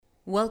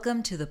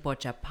Welcome to the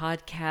Pocha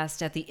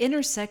Podcast at the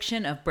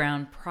intersection of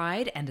brown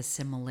pride and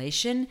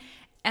assimilation.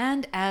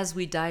 And as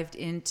we dived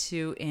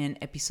into in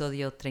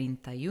Episodio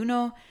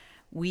 31,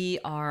 we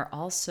are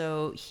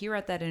also here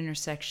at that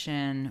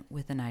intersection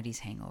with a 90s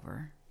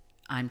hangover.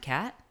 I'm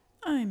Kat.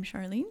 I'm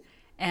Charlene.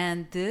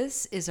 And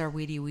this is our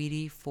Weedy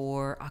Weedy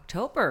for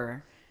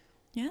October.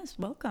 Yes,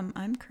 welcome.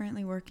 I'm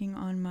currently working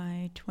on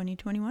my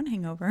 2021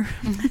 hangover.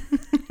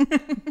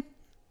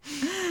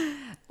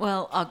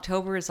 Well,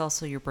 October is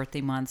also your birthday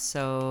month,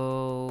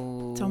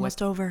 so It's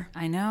almost over.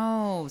 I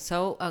know.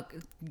 So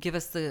give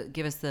us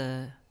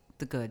the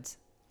goods.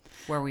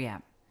 Where are we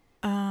at?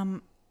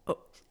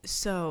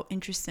 So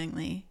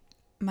interestingly,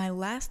 my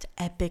last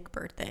epic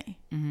birthday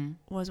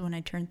was when I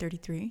turned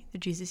 33, the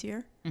Jesus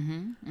year.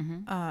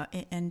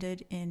 It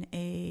ended in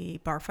a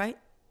bar fight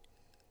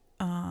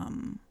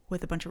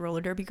with a bunch of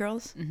roller derby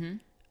girls.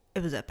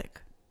 It was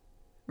epic.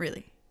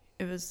 Really.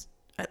 It was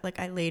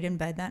like I laid in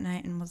bed that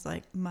night and was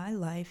like, my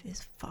life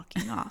is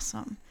fucking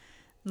awesome.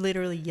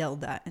 Literally yelled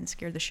that and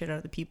scared the shit out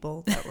of the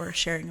people that were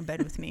sharing a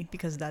bed with me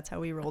because that's how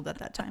we rolled at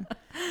that time.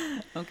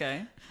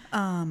 Okay.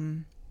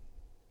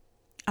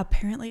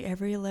 Apparently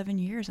every 11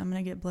 years I'm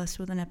going to get blessed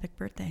with an epic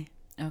birthday.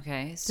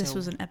 Okay. So, This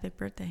was an epic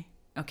birthday.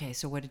 Okay,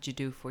 so what did you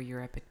do for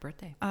your epic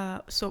birthday?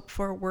 So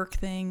for a work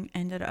thing,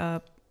 ended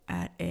up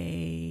at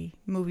a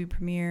movie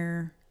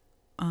premiere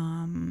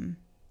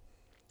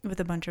with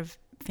a bunch of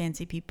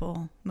fancy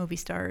people, movie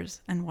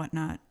stars and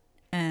whatnot,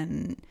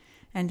 and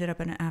ended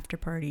up at an after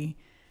party.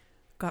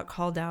 Got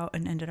called out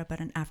and ended up at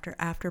an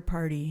after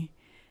party,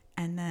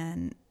 and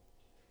then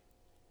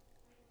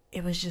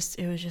it was just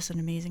an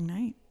amazing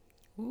night.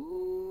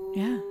 Ooh.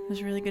 Yeah, it was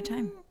a really good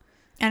time.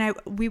 And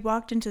we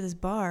walked into this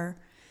bar,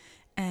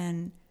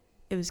 and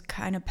it was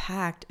kind of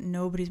packed.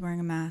 Nobody's wearing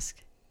a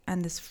mask.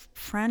 And this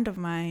friend of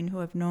mine,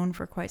 who I've known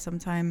for quite some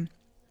time,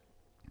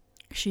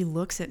 she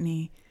looks at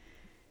me,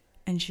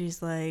 and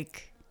she's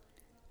like,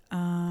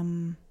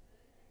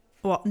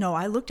 well, no,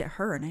 I looked at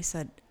her and I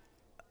said,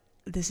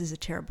 this is a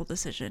terrible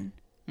decision.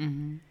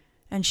 And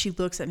she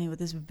looks at me with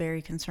this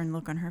very concerned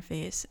look on her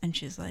face, and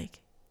she's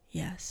like,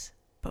 yes,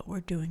 but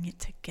we're doing it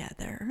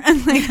together.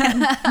 And like,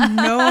 I had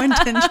no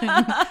intention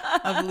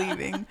of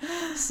leaving.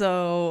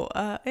 So,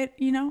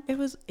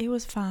 it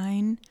was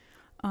fine.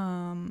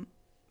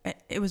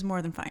 It was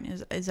more than fine.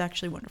 It was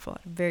actually wonderful.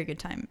 I had a very good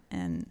time.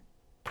 And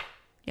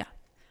yeah.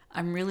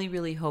 I'm really,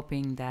 really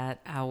hoping that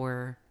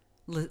our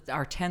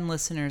 10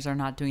 listeners are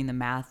not doing the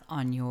math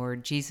on your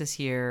Jesus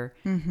year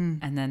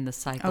and then the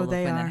cycle of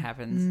when that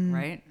happens,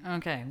 right?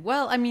 Okay.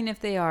 Well, I mean, if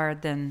they are,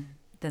 then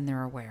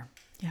they're aware.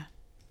 Yeah.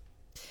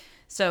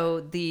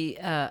 So the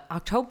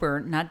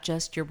October, not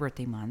just your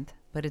birthday month,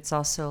 but it's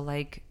also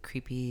like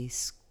creepy,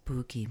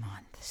 spooky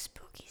month.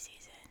 Spooky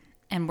season.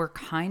 And we're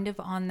kind of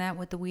on that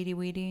with the Weedy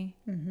Weedy,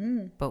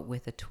 but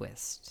with a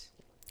twist.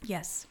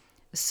 Yes.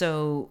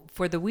 So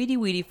for the Weedy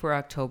Weedy for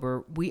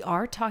October, we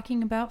are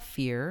talking about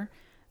fear.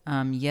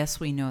 Yes,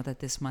 we know that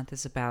this month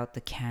is about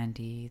the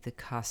candy, the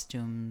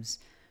costumes,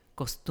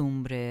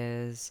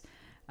 costumbres,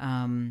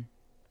 other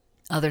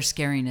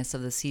scariness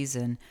of the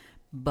season.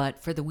 But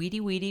for the Weedy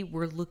Weedy,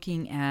 we're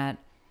looking at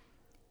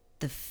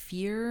the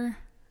fear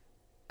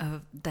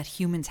that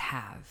humans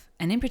have.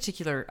 And in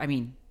particular, I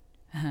mean,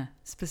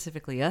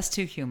 specifically us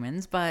two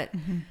humans, but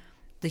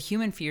the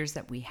human fears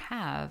that we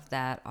have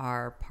that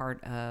are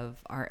part of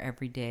our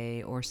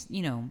everyday or,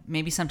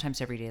 maybe sometimes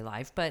everyday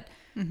life, but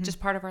just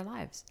part of our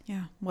lives.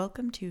 Yeah.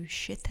 Welcome to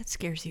shit that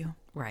scares you.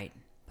 Right.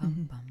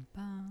 Bum, bum,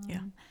 bum.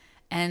 Yeah.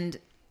 And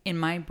in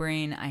my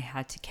brain, I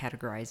had to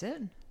categorize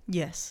it.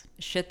 Yes.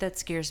 Shit that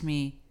scares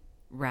me,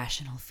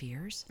 rational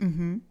fears.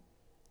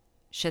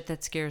 Shit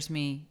that scares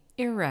me,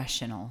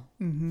 irrational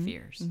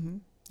fears.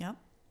 Yep.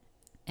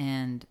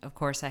 And of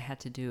course, I had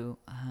to do,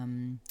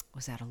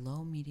 was that a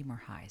low, medium,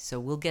 or high? So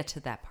we'll get to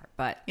that part.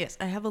 But yes,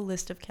 I have a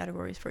list of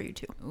categories for you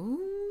too.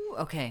 Ooh,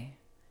 okay.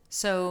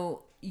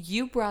 So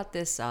you brought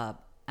this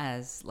up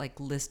as like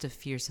list of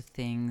fears of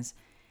things,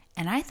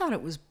 and I thought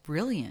it was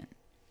brilliant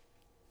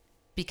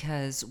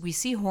because we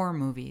see horror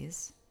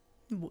movies.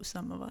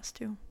 Some of us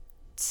do.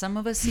 Some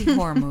of us see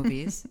horror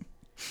movies,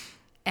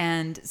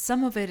 and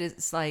some of it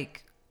is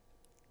like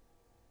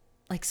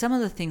some of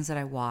the things that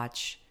I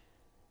watch.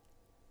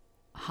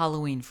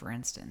 Halloween, for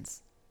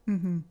instance.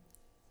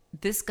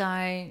 This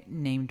guy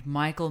named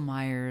Michael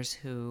Myers,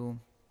 who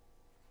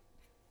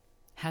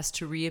has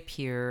to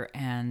reappear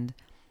and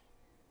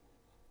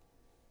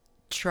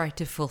try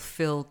to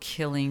fulfill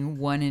killing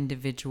one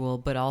individual,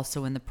 but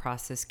also in the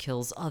process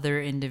kills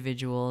other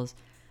individuals.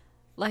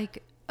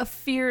 Like a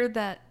fear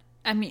that,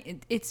 I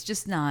mean, it's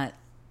just not,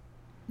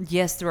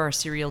 yes, there are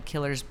serial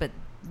killers, but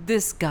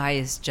this guy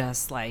is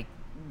just like,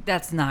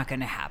 that's not going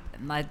to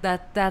happen. Like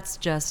that's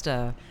just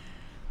a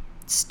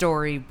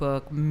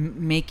storybook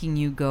making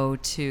you go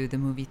to the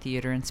movie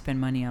theater and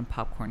spend money on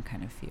popcorn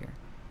kind of fear.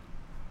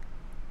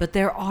 But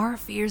there are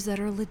fears that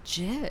are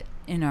legit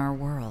in our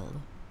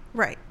world.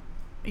 Right.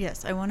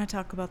 Yes, I want to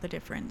talk about the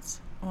difference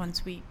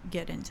once we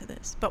get into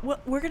this. But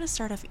we're going to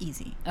start off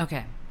easy.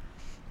 Okay.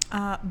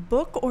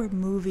 Book or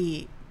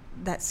movie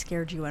that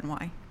scared you and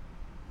why?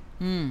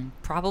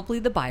 Probably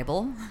the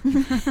Bible.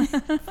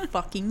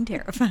 Fucking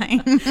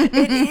terrifying.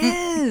 It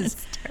is.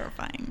 It's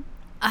terrifying.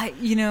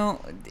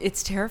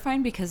 It's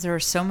terrifying because there are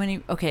so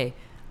many. Okay,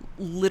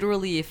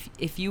 literally,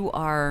 if you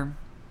are,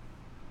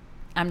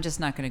 I'm just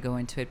not going to go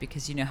into it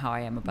because you know how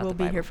I am about We'll the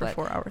Bible. be here for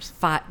 4 hours.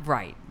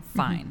 Right,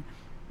 fine.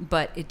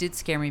 But it did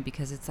scare me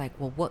because it's like,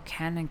 well, what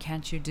can and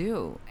can't you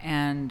do,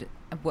 and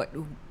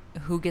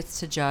who gets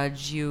to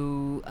judge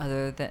you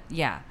other than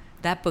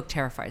that book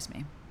terrifies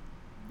me.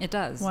 It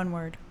does. One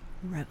word.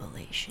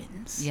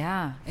 Revelations.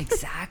 Yeah,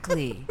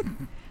 exactly.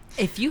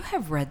 If you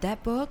have read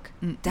that book,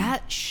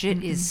 that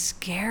shit is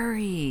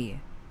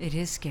scary. It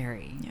is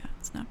scary. Yeah,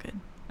 it's not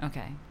good.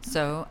 Okay.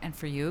 So, and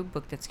for you,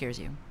 book that scares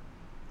you.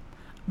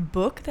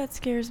 Book that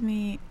scares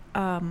me.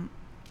 I've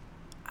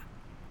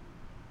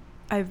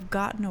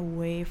gotten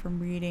away from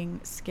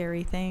reading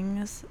scary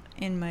things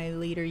in my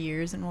later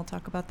years, and we'll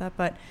talk about that.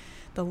 But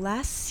the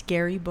last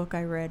scary book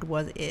I read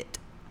was It.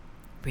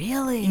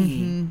 Really?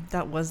 Mm-hmm.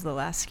 That was the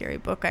last scary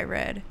book I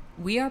read.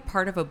 We are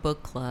part of a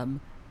book club.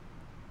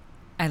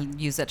 I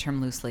use that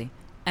term loosely.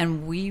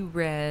 And we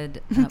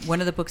read one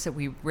of the books that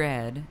we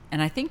read,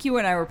 and I think you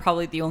and I were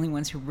probably the only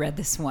ones who read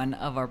this one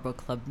of our book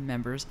club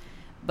members.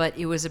 But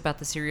it was about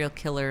the serial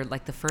killer,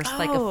 like the first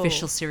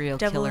official serial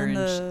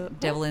killer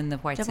Devil in the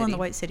White City. Devil in the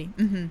White City.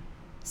 Mm-hmm.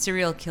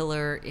 Serial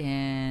killer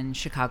in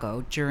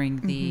Chicago during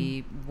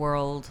the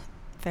World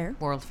Fair.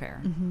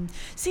 Mm-hmm.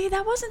 See,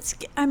 that wasn't.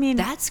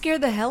 That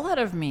scared the hell out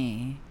of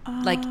me.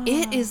 Like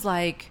it is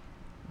like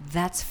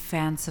that's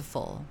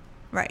fanciful.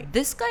 Right.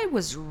 This guy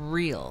was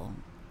real,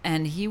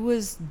 and he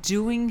was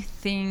doing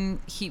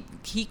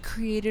He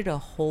created a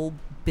whole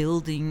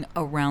building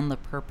around the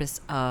purpose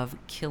of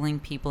killing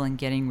people and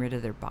getting rid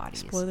of their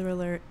bodies. Spoiler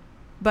alert.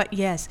 But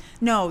yes,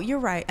 no, you're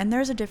right, and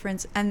there's a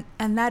difference, and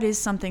that is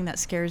something that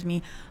scares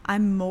me.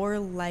 I'm more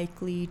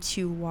likely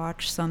to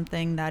watch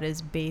something that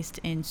is based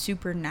in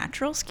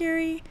supernatural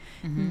scary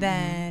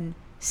than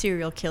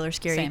serial killer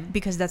scary. Same.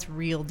 Because that's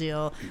real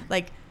deal.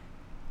 Like,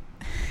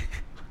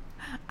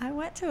 I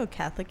went to a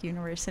Catholic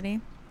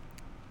university,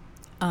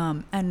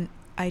 and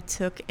I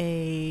took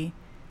a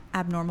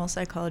abnormal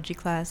psychology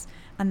class,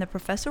 and the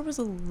professor was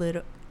a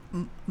little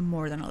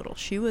more than a little.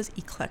 She was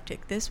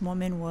eclectic. This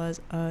woman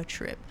was a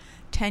trip.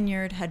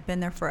 Tenured, had been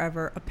there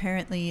forever.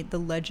 Apparently, the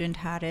legend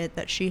had it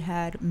that she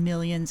had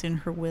millions in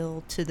her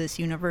will to this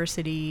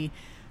university.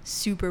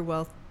 Super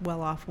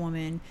well-off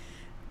woman.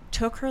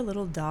 Took her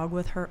little dog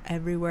with her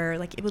everywhere.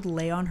 Like, it would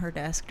lay on her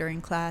desk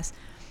during class.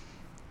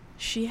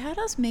 She had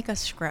us make a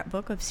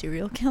scrapbook of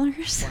serial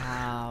killers.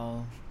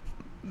 Wow.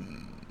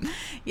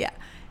 Yeah.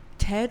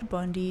 Ted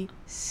Bundy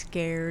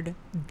scared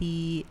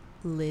the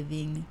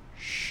living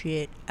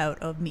shit out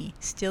of me.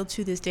 Still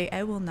to this day,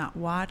 I will not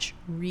watch,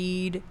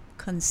 read,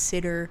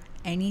 consider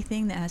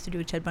anything that has to do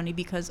with Ted Bundy,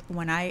 because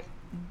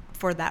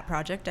for that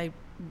project, I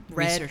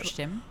researched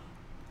him.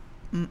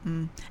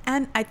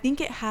 And I think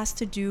it has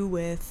to do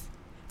with,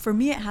 for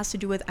me, it has to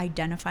do with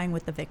identifying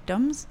with the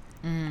victims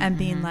and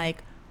being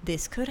like,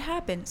 this could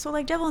happen. So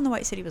like Devil in the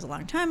White City was a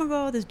long time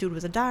ago. This dude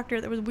was a doctor.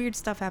 There was weird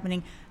stuff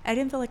happening. I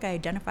didn't feel like I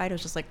identified. I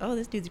was just like, oh,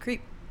 this dude's a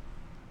creep.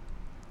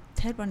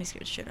 Ted Bundy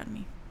scared the shit out of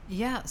me.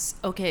 Yes.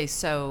 Okay,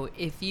 so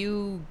if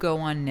you go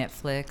on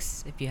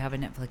Netflix, if you have a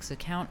Netflix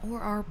account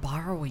or are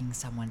borrowing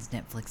someone's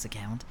Netflix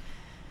account,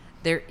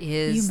 there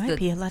is... You might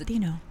be a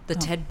Latino. The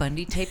Ted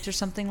Bundy tapes or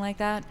something like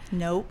that.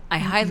 Nope. I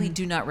highly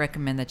do not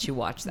recommend that you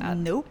watch that.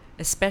 Nope.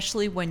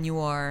 Especially when you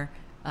are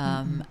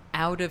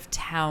out of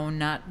town,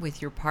 not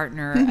with your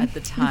partner at the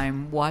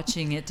time,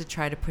 watching it to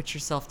try to put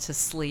yourself to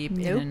sleep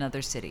in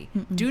another city.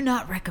 Do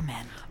not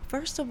recommend.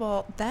 First of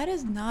all, that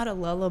is not a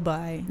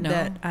lullaby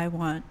that I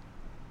want.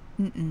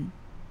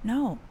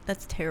 No,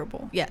 that's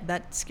terrible. Yeah,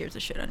 that scares the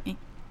shit out of me.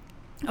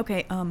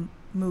 Okay,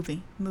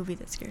 movie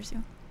that scares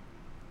you.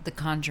 The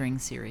Conjuring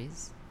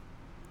series.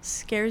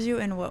 Scares you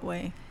in what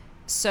way?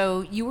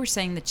 So you were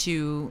saying that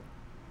you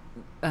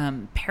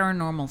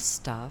paranormal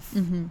stuff,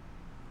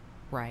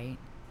 right,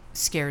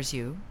 scares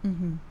you.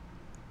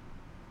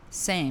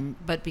 Same,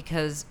 but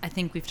because I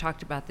think we've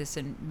talked about this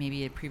in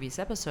maybe a previous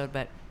episode,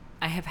 but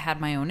I have had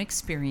my own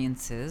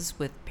experiences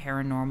with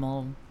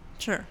paranormal,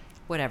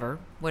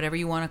 whatever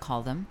you want to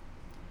call them.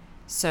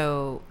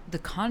 So The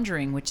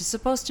Conjuring, which is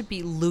supposed to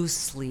be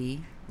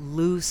loosely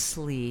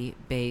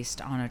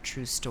based on a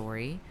true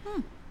story.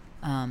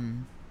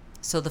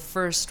 So the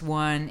first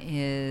one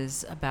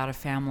is about a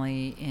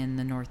family in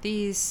the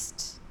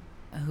Northeast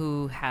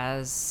who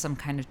has some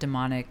kind of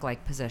demonic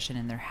like possession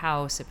in their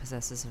house. It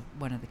possesses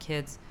one of the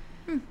kids.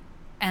 It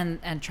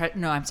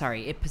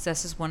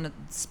possesses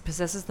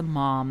the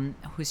mom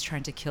who's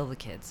trying to kill the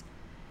kids.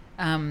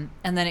 And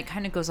then it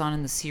kind of goes on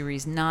in the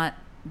series, not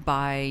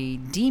by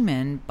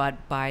demon,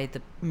 but by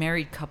the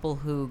married couple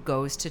who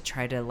goes to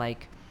try to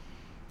like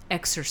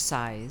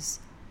exorcise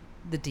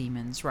the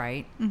demons,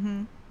 right?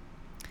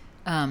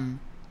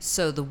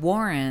 So the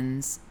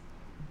Warrens,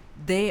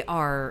 they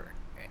are,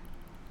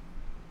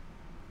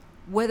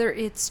 whether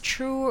it's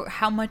true,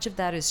 how much of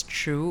that is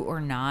true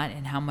or not,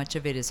 and how much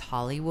of it is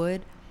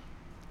Hollywood,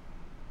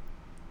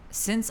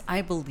 since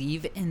I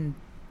believe in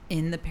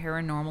the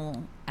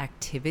paranormal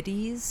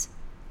activities,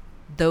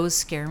 those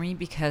scare me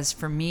because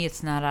for me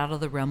it's not out of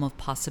the realm of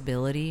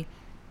possibility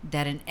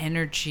that an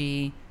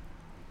energy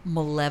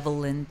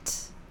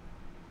malevolent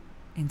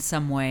in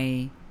some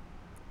way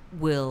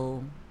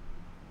will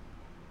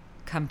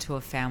come to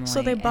a family.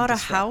 So they bought a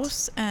disrupt.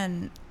 house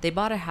and They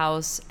bought a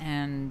house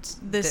and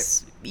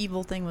this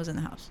evil thing was in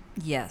the house.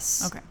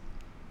 yes. Okay.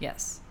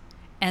 Yes.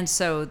 And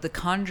so the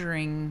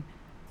Conjuring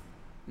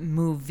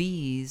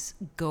movies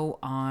go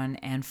on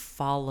and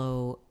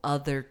follow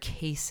other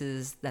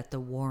cases that the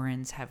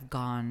Warrens have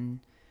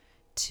gone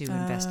to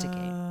investigate.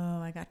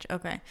 Oh, I gotcha.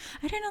 Okay.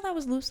 I didn't know that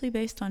was loosely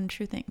based on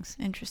true things.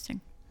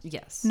 Interesting.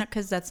 Yes. No,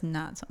 because that's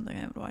not something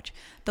I would watch.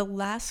 The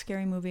last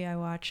scary movie I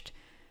watched,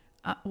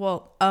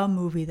 a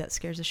movie that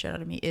scares the shit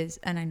out of me is,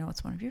 and I know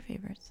it's one of your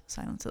favorites,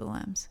 Silence of the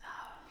Lambs.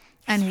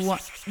 And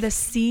the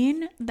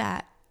scene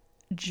that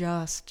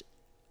just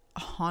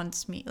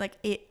haunts me, like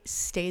it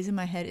stays in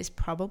my head, is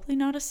probably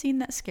not a scene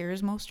that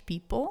scares most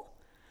people.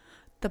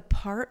 The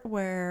part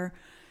where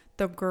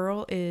the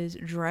girl is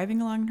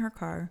driving along in her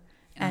car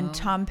and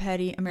Tom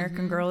Petty,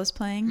 American Girl, is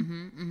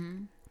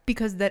playing.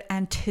 Because that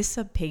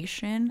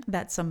anticipation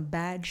that some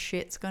bad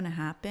shit's gonna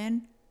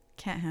happen,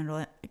 can't handle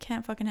it. I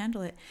can't fucking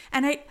handle it.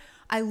 And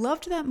I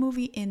loved that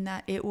movie in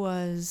that it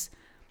was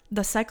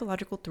the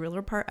psychological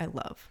thriller part. I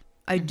love.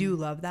 I do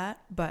love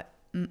that, but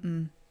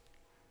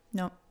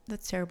no,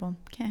 that's terrible.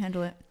 Can't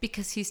handle it.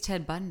 Because he's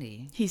Ted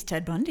Bundy. He's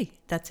Ted Bundy.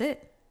 That's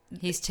it.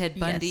 He's Ted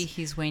Bundy. Yes.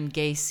 He's Wayne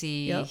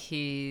Gacy. Yep.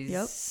 He's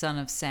Yep. Son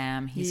of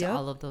Sam. He's Yep.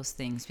 all of those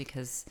things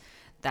because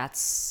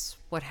that's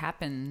what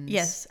happens.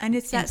 Yes, and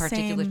it's that in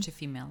particular same, to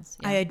females.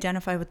 I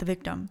identify with the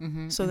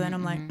victim. So then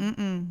I'm like,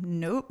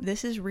 nope,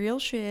 this is real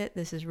shit.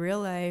 This is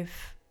real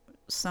life.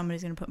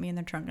 Somebody's going to put me in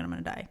their trunk and I'm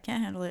going to die.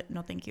 Can't handle it.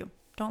 No, thank you.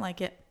 Don't like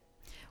it.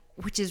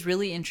 Which is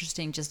really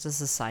interesting, just as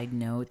a side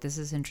note. This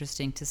is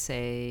interesting to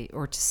say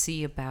or to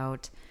see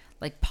about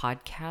like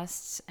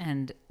podcasts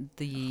and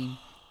the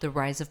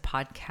rise of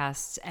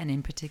podcasts, and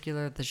in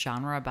particular the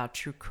genre about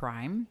true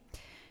crime.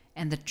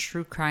 And the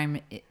true crime,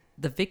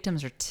 the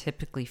victims are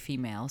typically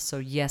female. So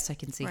yes, I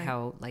can see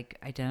how like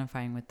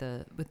identifying with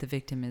the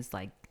victim is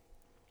like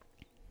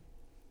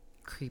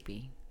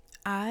creepy.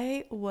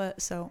 Okay,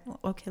 let's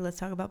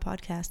talk about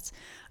podcasts.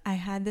 I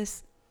had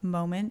this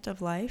moment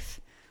of life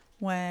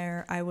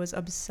where I was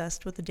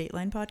obsessed with the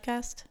Dateline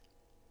podcast.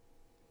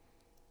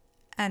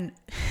 And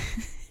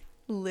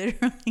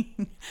literally,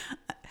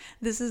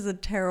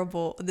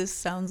 this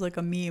sounds like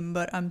a meme,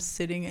 but I'm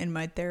sitting in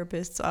my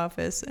therapist's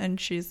office and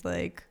she's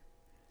like,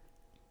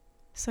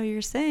 so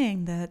you're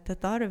saying that the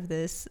thought of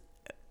this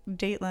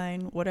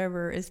Dateline,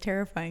 whatever, is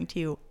terrifying to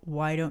you.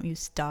 Why don't you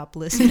stop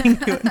listening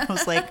to it? And I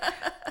was like,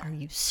 are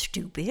you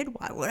stupid?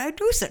 Why would I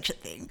do such a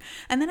thing?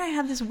 And then I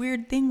have this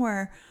weird thing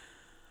where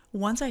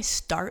once I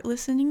start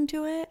listening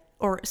to it,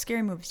 or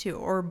scary movies too,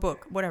 or a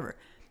book, whatever,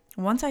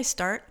 once I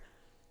start,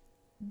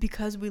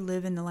 because we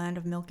live in the land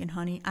of milk and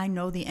honey, I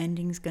know the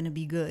ending's going to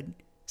be good.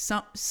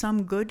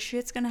 Some good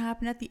shit's going to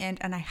happen at the end,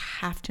 and I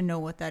have to know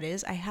what that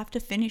is. I have to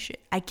finish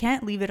it. I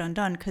can't leave it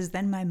undone because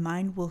then my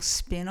mind will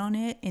spin on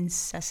it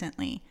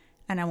incessantly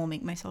and I will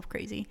make myself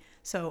crazy.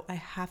 So I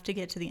have to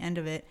get to the end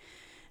of it.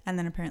 And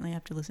then apparently I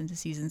have to listen to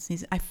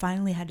seasons. I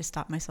finally had to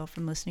stop myself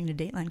from listening to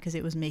Dateline because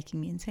it was making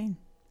me insane.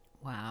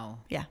 Wow.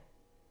 Yeah.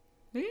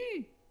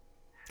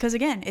 Because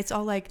again, it's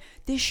all like,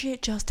 this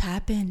shit just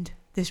happened.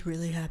 This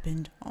really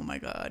happened. Oh my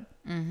God.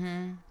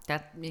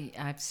 That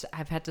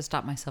I've had to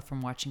stop myself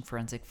from watching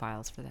Forensic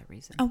Files for that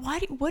reason.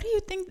 What do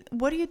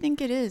you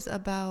think it is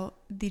about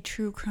the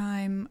true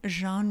crime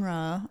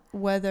genre,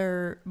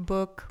 whether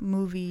book,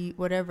 movie,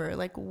 whatever?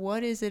 Like,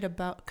 what is it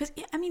about? Because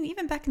I mean,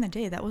 even back in the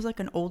day, that was like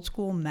an old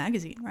school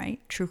magazine, right?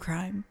 True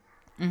crime.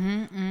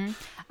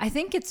 I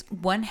think it's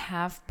one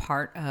half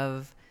part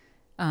of.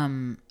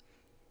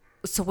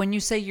 So when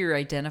you say you're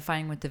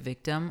identifying with the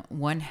victim,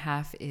 one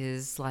half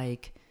is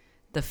like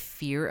the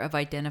fear of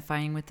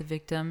identifying with the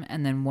victim,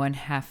 and then one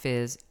half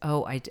is,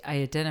 I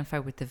identify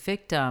with the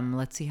victim,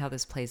 let's see how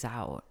this plays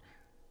out.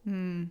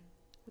 I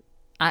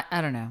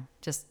don't know,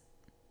 just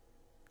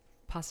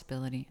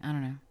possibility. I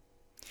don't know.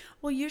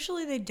 Well,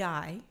 usually they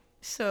die,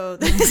 so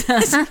I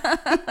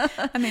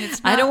mean,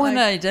 it's not, I don't want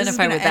to like,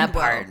 identify with that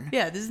part. Well.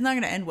 Yeah, this is not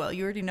going to end well.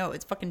 You already know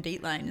it's fucking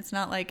Dateline. It's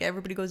not like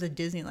everybody goes to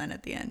Disneyland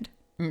at the end.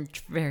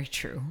 Very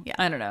true. Yeah.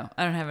 I don't know.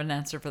 I don't have an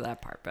answer for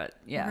that part, but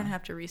yeah, we're gonna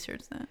have to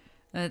research that.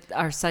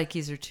 Our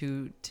psyches are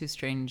too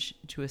strange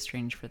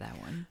for that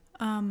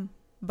one.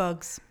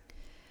 Bugs.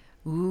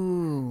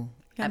 Ooh.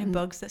 Got any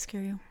bugs that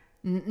scare you?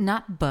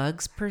 Not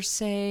bugs per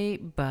se,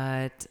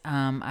 but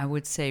I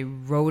would say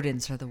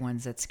rodents are the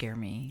ones that scare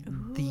me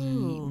the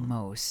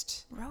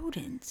most.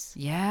 Rodents?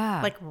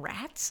 Yeah. Like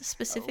rats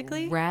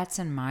specifically? Rats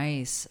and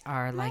mice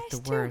are like the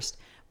too. worst.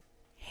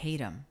 Hate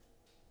them.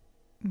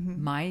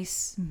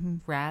 Mice,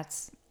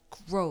 rats,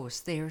 gross.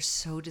 They are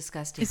so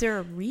disgusting. Is there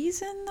a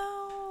reason though?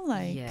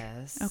 Like,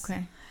 yes.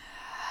 Okay.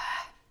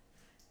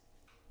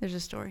 There's a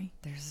story.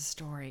 There's a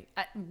story.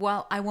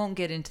 Well, I won't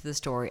get into the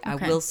story.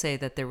 Okay. I will say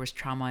that there was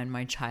trauma in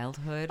my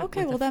childhood.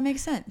 Okay, with well, a that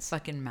makes sense.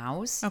 fucking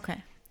mouse.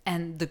 Okay.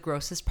 And the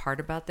grossest part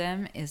about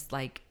them is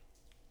like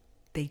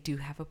they do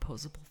have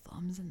opposable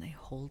thumbs and they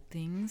hold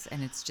things,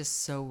 and it's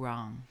just so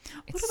wrong.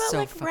 What It's about so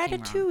like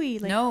fucking Ratatouille?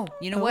 wrong. Like, No,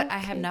 you know what? I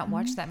have okay. not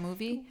watched that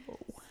movie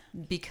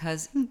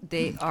because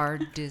they are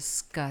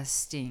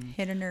disgusting.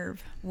 Hit a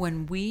nerve.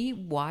 When we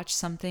watch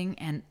something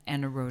and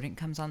a rodent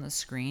comes on the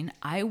screen,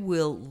 I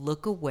will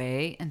look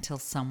away until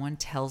someone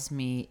tells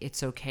me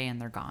it's okay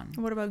and they're gone.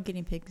 What about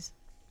guinea pigs?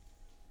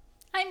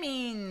 I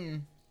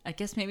mean, I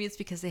guess maybe it's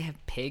because they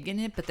have pig in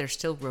it, but they're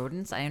still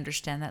rodents. I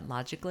understand that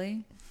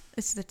logically.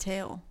 It's the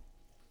tail.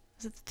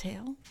 Is it the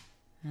tail?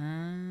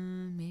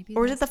 Maybe.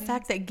 Or is it the that's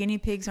fact that guinea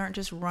pigs aren't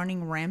just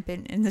running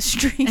rampant in the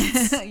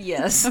streets?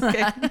 Yes.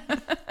 Okay.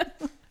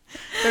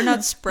 They're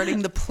not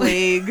spreading the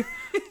plague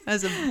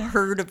as a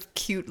herd of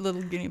cute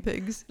little guinea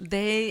pigs.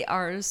 They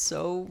are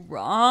so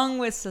wrong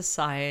with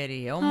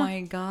society. Oh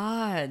my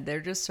God. They're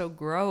just so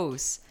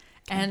gross.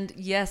 And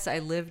yes, I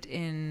lived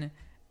in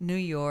New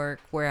York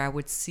where I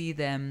would see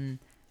them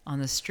on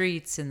the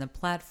streets, in the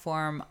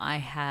platform. I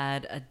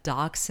had a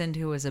dachshund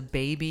who was a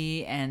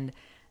baby, and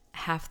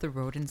half the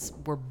rodents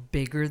were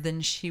bigger than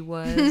she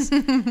was.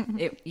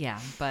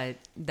 But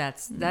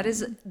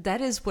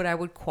that is what I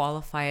would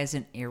qualify as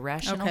an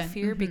irrational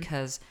fear,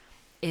 because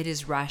it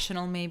is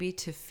rational maybe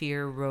to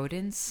fear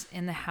rodents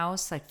in the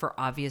house, like for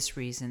obvious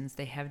reasons.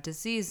 They have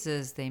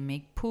diseases, they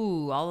make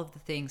poo, all of the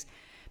things.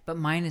 But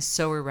mine is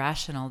so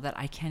irrational that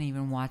I can't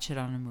even watch it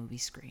on a movie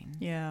screen.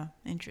 Yeah,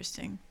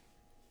 interesting.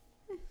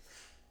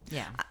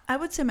 Yeah. I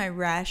would say my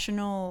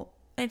rational,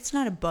 it's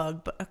not a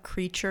bug, but a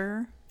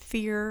creature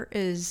fear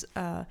is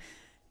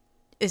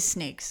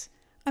snakes.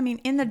 I mean,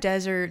 in the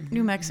desert,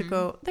 New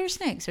Mexico, there's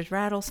snakes. There's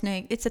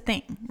rattlesnake. It's a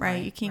thing,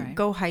 right? You can't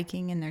go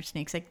hiking and there's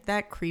snakes. Like,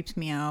 that creeps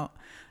me out.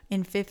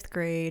 In 5th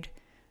grade,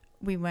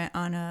 we went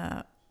on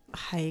a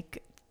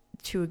hike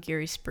to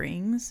Aguirre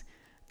Springs.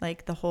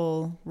 Like, the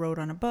whole rode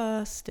on a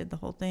bus, did the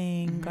whole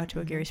thing, got to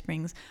Aguirre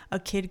Springs. A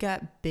kid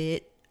got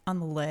bit on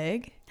the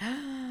leg.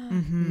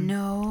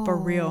 No. For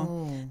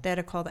real. They had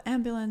to call the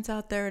ambulance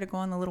out there to go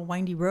on the little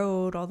windy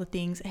road, all the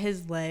things.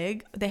 His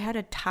leg, they had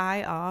to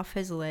tie off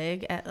his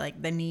leg at like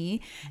the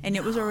knee, and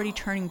it was already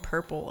turning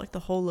purple, like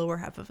the whole lower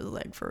half of his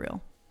leg, for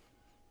real.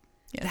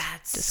 Yeah,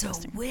 that's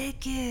disgusting. So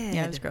wicked.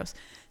 Yeah, it was gross.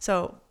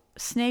 So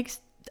snakes,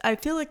 I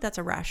feel like that's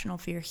a rational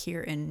fear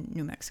here in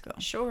New Mexico.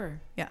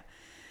 Sure. Yeah.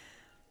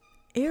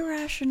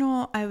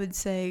 Irrational, I would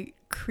say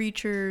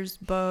creatures,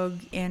 bug,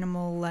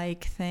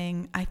 animal-like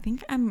thing. I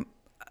think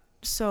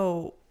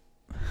so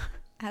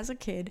as a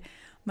kid,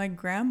 my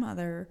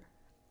grandmother,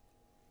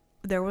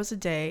 there was a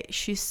day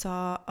she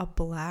saw a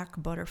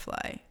black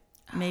butterfly,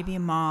 maybe a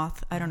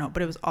moth, I don't know,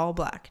 but it was all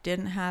black.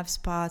 Didn't have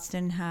spots,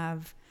 didn't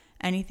have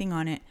anything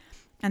on it.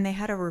 And they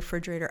had a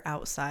refrigerator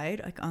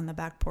outside, like on the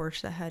back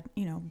porch, that had,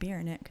 beer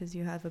in it, because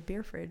you have a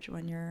beer fridge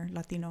when you're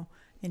Latino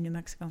in New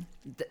Mexico.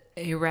 The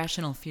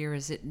irrational fear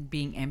is it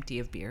being empty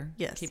of beer.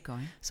 Yes. Keep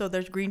going. So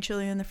there's green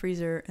chili in the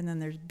freezer, and then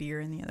there's beer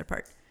in the other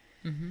part.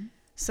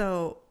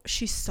 So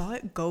she saw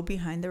it go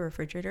behind the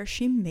refrigerator.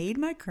 She made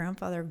my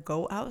grandfather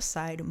go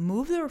outside,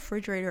 move the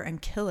refrigerator,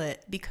 and kill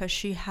it, because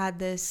she had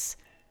this,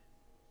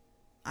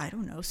 I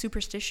don't know,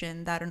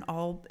 superstition that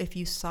if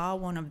you saw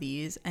one of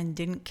these and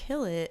didn't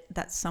kill it,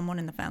 that someone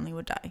in the family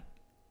would die.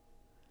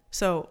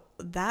 So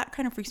that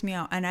kind of freaks me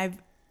out. And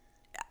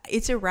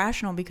it's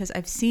irrational, because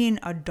I've seen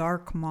a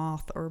dark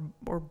moth or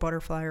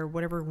butterfly or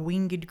whatever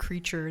winged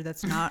creature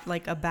that's not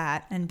like a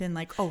bat, and been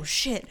like, oh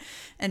shit,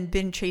 and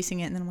been chasing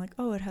it. And then I'm like,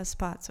 oh, it has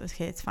spots.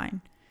 Okay, it's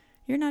fine.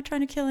 You're not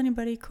trying to kill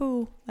anybody.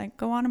 Cool. Like,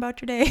 go on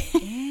about your day.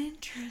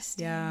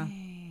 Interesting. Yeah.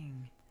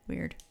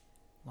 Weird.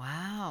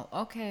 Wow.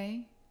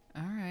 Okay.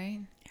 All right.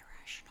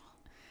 Irrational.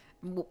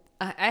 Well,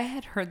 I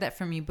had heard that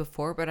from you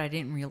before, but I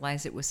didn't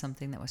realize it was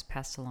something that was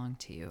passed along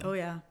to you. Oh,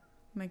 yeah.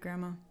 My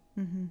grandma.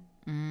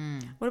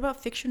 What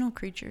about fictional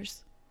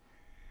creatures?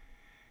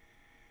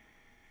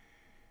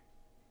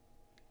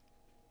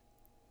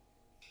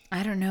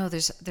 I don't know.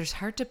 There's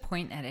hard to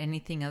point at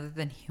anything other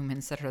than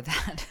humans that are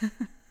that.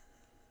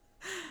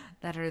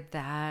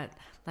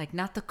 Like,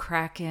 not the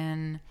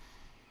Kraken.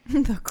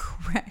 The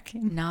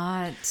Kraken.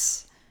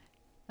 Not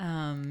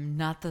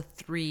the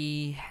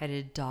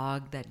 3-headed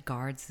dog that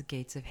guards the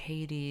gates of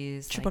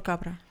Hades.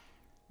 Chupacabra.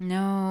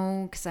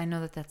 No, because I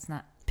know that's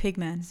not.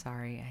 Pigman.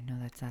 Sorry, I know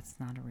that's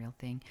not a real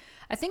thing.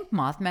 I think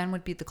Mothman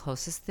would be the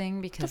closest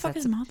thing, because what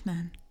the fuck is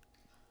Mothman?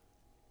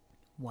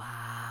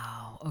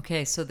 Wow.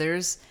 Okay, so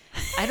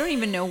I don't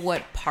even know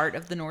what part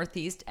of the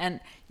Northeast. And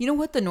you know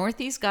what? The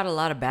Northeast got a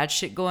lot of bad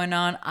shit going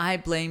on. I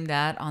blame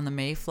that on the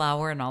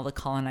Mayflower and all the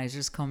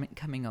colonizers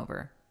coming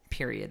over,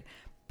 period.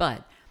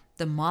 But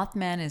the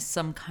Mothman is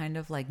some kind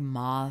of like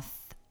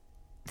moth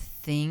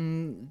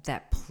thing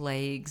that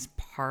plagues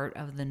part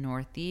of the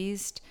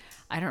Northeast.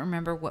 I don't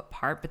remember what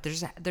part, but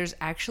there's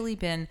actually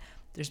been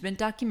There's been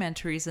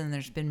documentaries and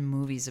there's been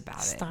movies about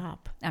it.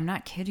 Stop. I'm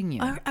not kidding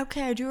you.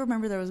 Okay, I do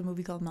remember there was a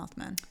movie called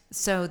Mothman.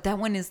 So that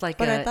one is like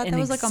But I thought that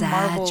was like a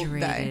Marvel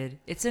guy.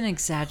 It's an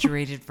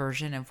exaggerated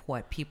version of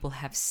what people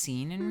have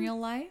seen in real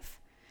life.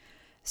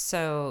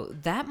 So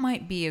that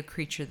might be a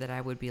creature that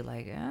I would be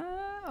like,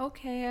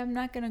 okay, I'm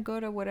not going to go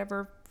to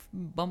whatever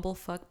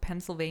Bumblefuck,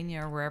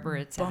 Pennsylvania, or wherever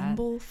it's at.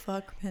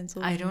 Bumblefuck,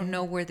 Pennsylvania. I don't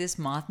know where this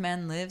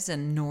Mothman lives,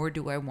 and nor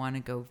do I want to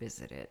go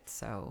visit it.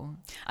 So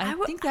I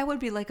think that would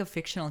be like a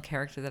fictional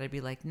character that I'd be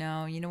like,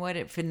 no, you know what?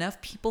 If enough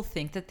people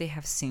think that they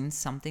have seen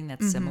something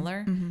that's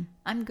similar,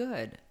 I'm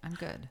good. I'm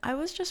good. I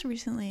was just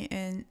recently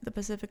in the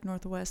Pacific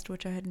Northwest,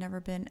 which I had never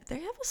been. They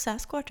have a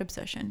Sasquatch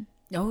obsession.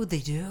 Oh, they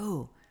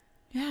do.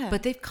 Yeah.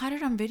 But they've caught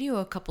it on video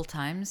a couple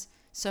times.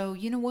 So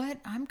you know what?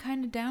 I'm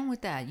kind of down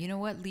with that. You know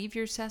what? Leave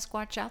your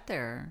Sasquatch out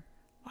there.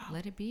 Wow.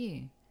 Let it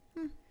be.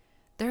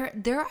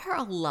 There are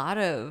a lot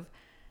of...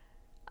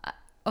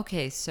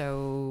 okay,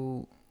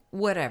 so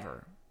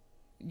whatever.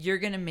 You're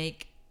going to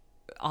make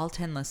all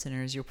 10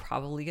 listeners, you're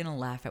probably going to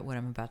laugh at what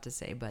I'm about to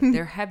say. But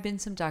there have been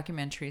some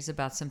documentaries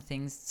about some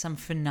things, some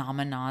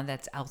phenomena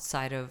that's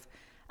outside of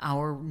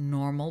our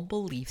normal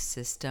belief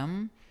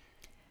system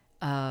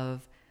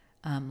of...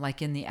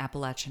 like in the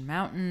Appalachian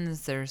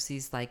Mountains, there's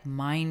these like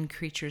mind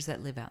creatures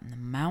that live out in the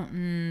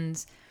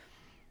mountains.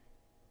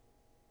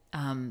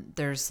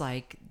 There's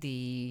like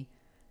the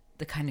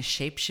kind of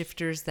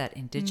shapeshifters that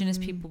indigenous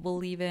people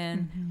believe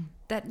in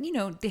that, you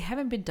know, they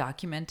haven't been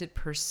documented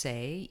per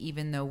se,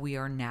 even though we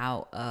are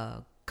now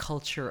a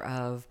culture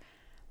of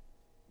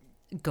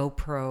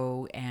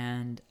GoPro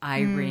and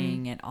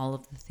iRing and all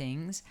of the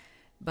things.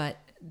 But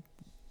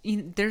you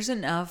know, there's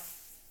enough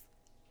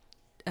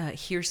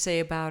hearsay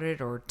about it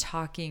or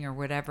talking or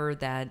whatever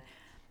that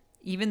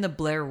even the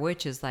Blair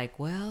Witch is like,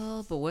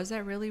 well, but was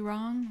that really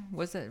wrong?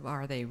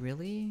 Are they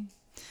really?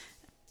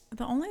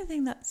 The only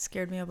thing that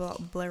scared me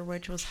about Blair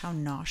Witch was how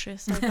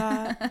nauseous I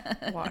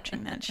got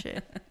watching that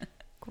shit.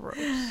 Gross.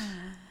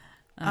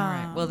 All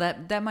right. Well,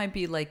 that might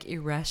be like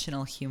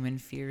irrational human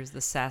fears, the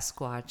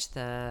Sasquatch,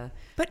 the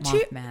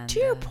Mothman. To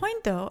your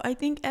point, though, I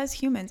think as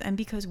humans, and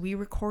because we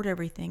record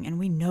everything and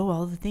we know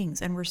all the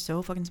things and we're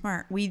so fucking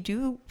smart, we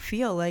do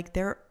feel like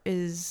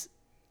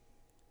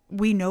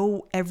we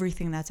know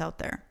everything that's out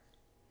there.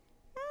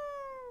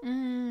 I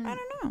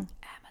don't know.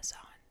 Amazon.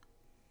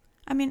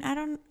 I mean, I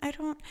don't.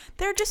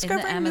 They're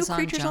discovering new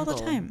creatures all the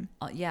time.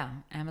 Yeah,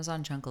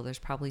 Amazon jungle. There's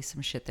probably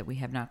some shit that we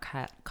have not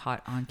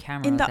caught on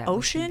camera. In the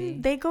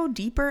ocean, they go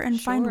deeper and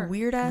find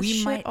weird ass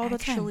shit all the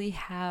time. We might actually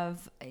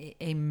have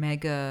a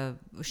mega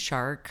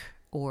shark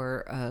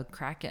or a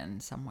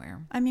kraken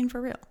somewhere. I mean, for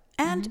real.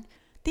 And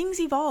things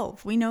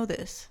evolve. We know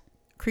this.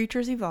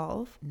 Creatures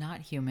evolve.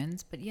 Not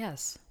humans, but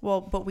yes. Well,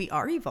 but we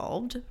are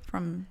evolved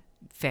from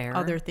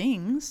other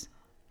things.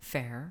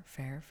 Fair.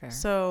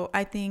 So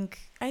I think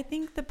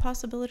the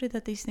possibility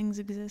that these things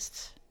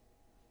exist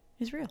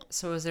is real.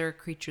 So is there a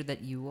creature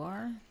that you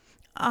are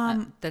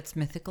that's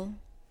mythical?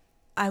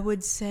 I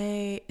would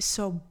say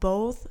so.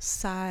 Both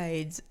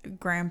sides,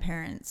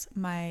 grandparents.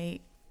 My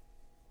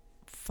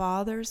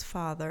father's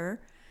father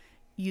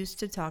used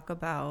to talk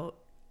about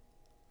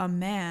a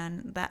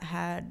man that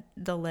had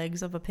the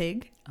legs of a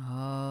pig.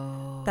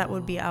 Oh. That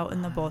would be out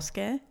in the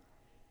bosque.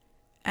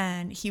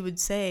 And he would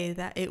say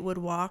that it would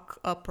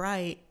walk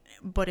upright,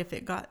 but if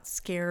it got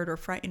scared or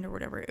frightened or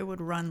whatever, it would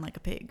run like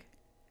a pig.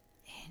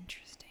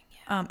 Interesting,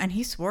 yeah. And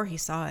he swore he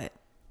saw it.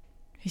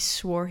 He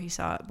swore he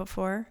saw it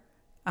before.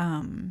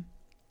 And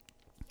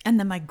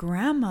then my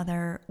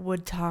grandmother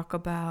would talk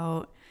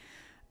about,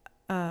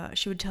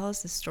 she would tell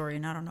us this story,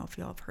 and I don't know if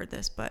y'all have heard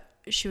this, but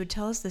she would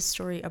tell us this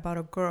story about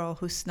a girl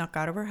who snuck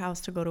out of her house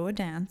to go to a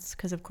dance,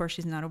 because of course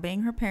she's not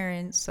obeying her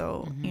parents,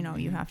 so,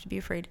 you have to be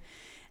afraid.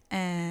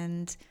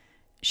 And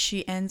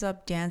she ends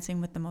up dancing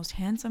with the most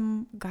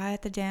handsome guy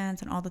at the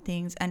dance and all the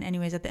things. And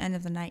anyways, at the end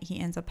of the night, he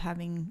ends up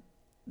having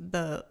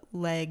the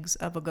legs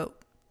of a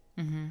goat.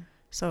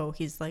 So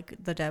he's like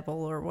the devil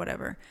or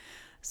whatever.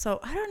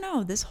 So I don't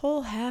know. This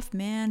whole half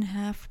man,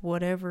 half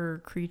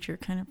whatever creature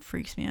kind of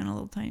freaks me out a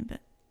little tiny bit.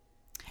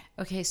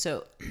 Okay,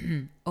 so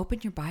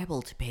open your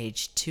Bible to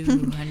page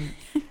 200.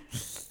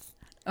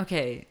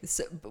 Okay,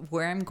 so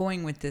where I'm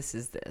going with this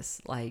is this.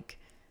 Like,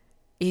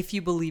 if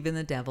you believe in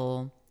the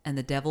devil... and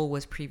the devil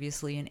was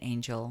previously an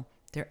angel,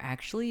 there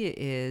actually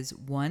is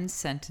one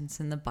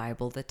sentence in the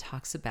Bible that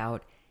talks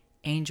about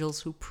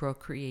angels who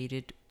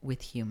procreated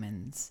with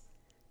humans.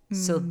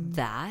 So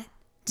that,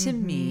 to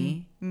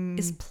me,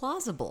 is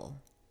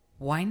plausible.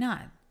 Why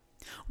not?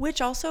 Which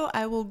also,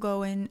 I will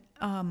go in,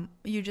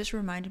 you just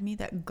reminded me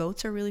that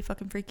goats are really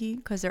fucking freaky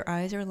because their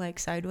eyes are like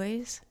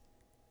sideways.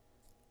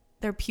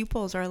 Their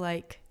pupils are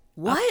like...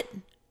 What?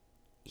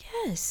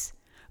 Yes.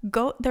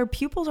 Their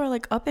pupils are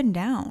like up and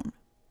down.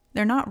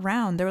 They're not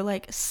round. They're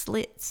like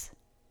slits.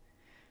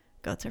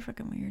 Goats are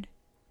fucking weird.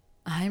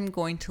 I'm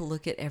going to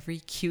look at every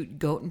cute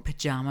goat in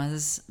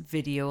pajamas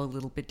video a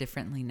little bit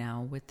differently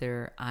now with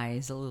their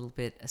eyes a little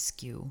bit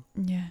askew.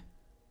 Yeah.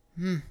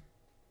 All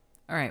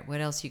right. What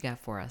else you got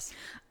for us?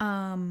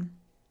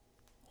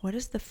 What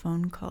is the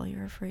phone call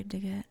you're afraid to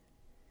get?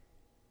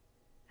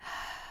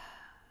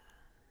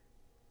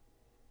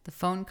 The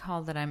phone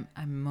call that I'm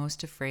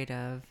most afraid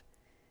of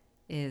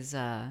is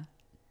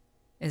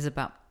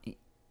about,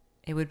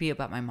 it would be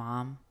about my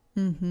mom.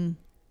 Mm-hmm.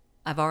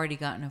 I've already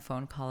gotten a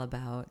phone call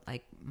about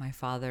like my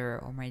father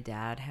or my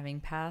dad having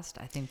passed.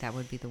 I think that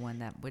would be the one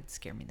that would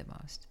scare me the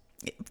most.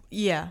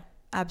 Yeah,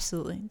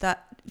 absolutely.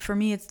 That for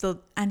me, it's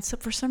and so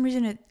for some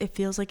reason it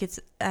feels like it's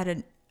at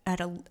a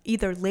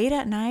either late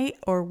at night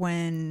or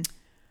when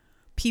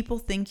people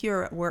think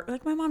you're at work.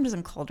 Like my mom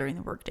doesn't call during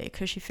the workday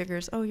because she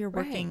figures, oh, you're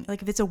working. Right.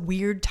 Like if it's a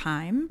weird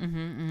time,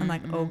 I'm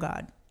like, oh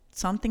God,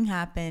 something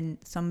happened.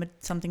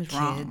 Something's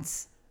wrong.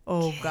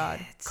 Oh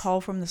God,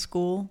 call from the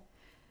school.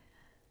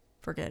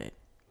 Forget it.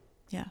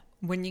 Yeah.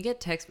 When you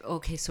get text,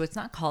 okay, so it's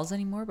not calls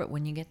anymore, but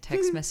when you get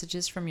text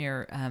messages from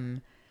your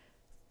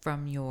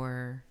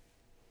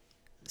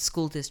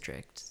school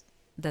district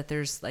that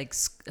there's like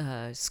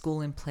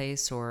school in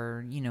place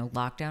or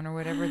lockdown or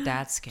whatever,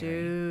 that's scary.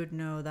 Dude,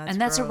 no, that's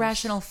that's a gross.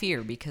 rational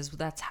fear because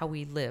that's how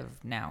we live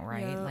now,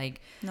 right? Yep.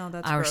 Like No,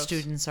 that's our gross.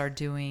 students are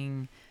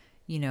doing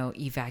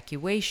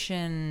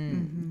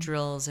evacuation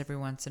drills every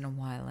once in a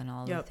while and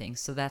all the things.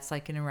 So that's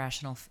like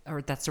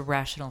that's a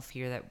rational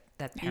fear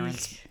that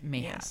parents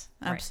may have.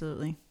 Right?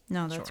 Absolutely.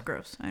 No, that's Sure.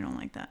 gross. I don't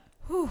like that.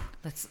 Whew,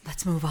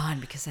 let's move on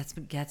because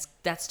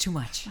that's too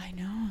much. I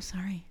know.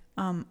 Sorry.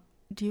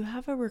 Do you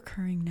have a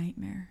recurring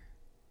nightmare?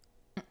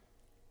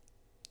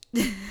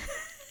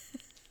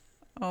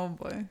 Oh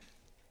boy.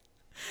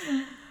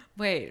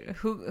 Wait,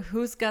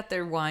 who's got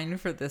their wine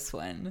for this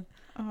one?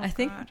 Oh, I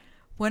think God.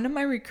 one of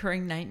my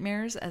recurring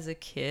nightmares as a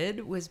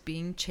kid was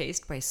being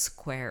chased by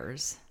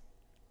squares.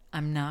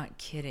 I'm not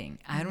kidding.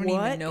 I don't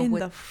even know what what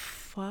the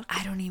fuck.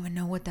 I don't even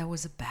know what that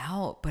was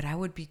about, but I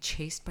would be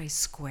chased by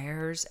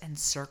squares and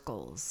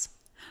circles.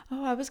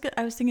 Oh, I was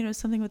thinking it was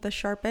something with the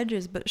sharp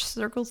edges, but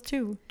circles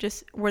too.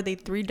 Just were they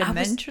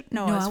 3-dimensional?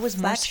 No, I was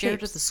more flat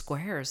scared shapes. of the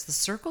squares. The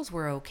circles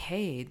were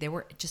okay. They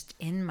were just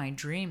in my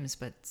dreams,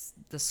 but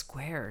the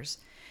squares.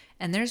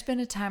 And there's been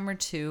a time or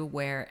two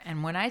where,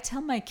 and when I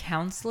tell my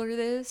counselor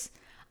this,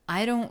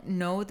 I don't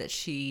know that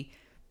she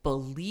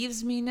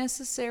believes me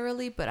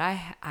necessarily, but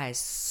I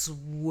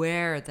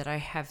swear that I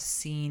have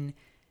seen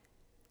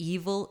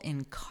evil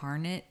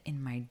incarnate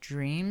in my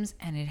dreams,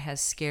 and it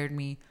has scared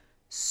me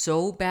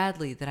so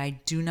badly that I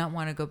do not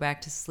want to go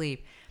back to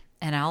sleep.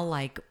 And I'll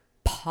like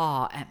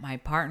paw at my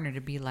partner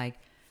to be like,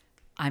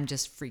 I'm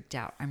just freaked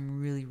out.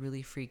 I'm really,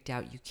 really freaked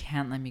out. You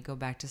can't let me go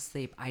back to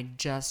sleep. I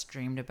just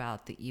dreamed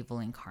about the evil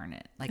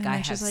incarnate. Like And I then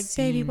have she's like,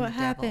 seen baby, what the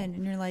devil. happened?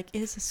 And you're like,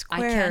 it's a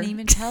square. I can't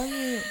even tell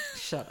you.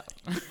 Shut up.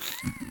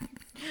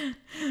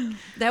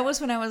 That was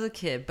when I was a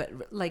kid, but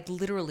like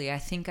literally, I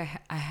think I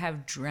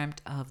have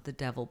dreamt of the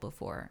devil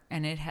before,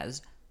 and it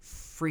has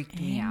freaked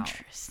me out.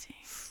 Interesting.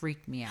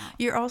 Freaked me out.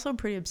 You're also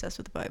pretty obsessed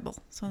with the Bible,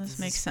 so this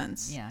makes is-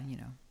 sense. Yeah,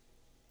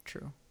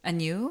 true.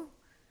 And you?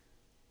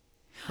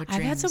 What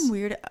I've had dreams? some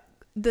weird.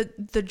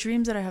 The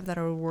dreams that I have that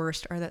are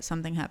worst are that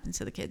something happens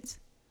to the kids,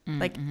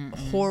 like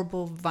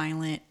horrible,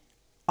 violent,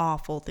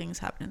 awful things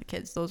happen to the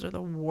kids. Those are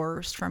the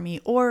worst for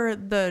me. Or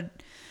the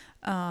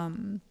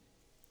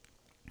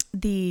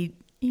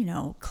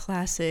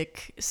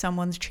classic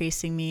someone's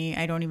chasing me,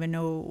 I don't even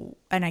know,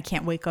 and I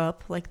can't wake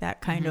up, like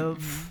that kind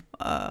of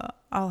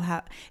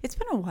it's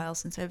been a while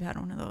since I've had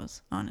one of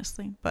those,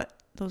 honestly, but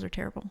those are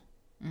terrible.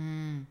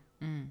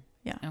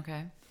 Yeah.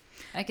 Okay.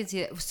 I can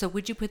see that. So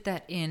would you put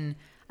that in,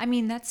 I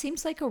mean, that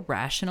seems like a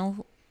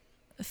rational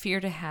fear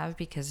to have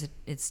because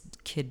it's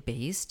kid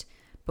based,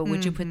 but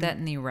would you put that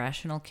in the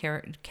irrational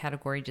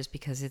category just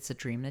because it's a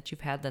dream that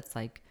you've had that's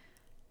like,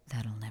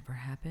 that'll never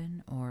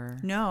happen? Or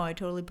No, I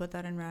totally put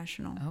that in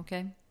rational.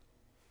 okay.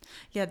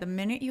 Yeah, the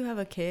minute you have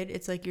a kid,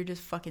 it's like you're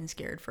just fucking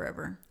scared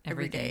forever.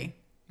 Every day.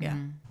 Yeah.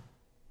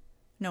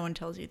 No one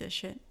tells you this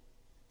shit.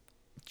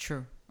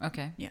 True.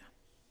 Okay. Yeah.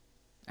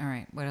 All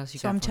right. What else you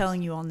got? So I'm for us?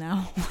 telling you all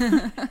now.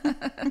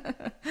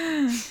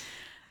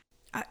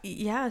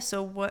 Yeah,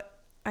 so what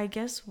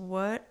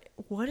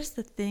is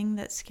the thing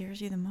that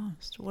scares you the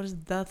most? What is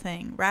the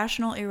thing?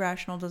 Rational,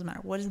 irrational, doesn't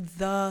matter. What is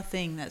the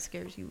thing that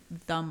scares you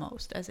the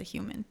most as a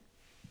human?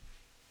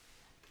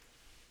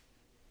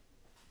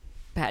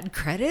 Bad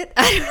credit?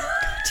 I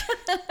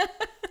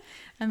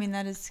mean,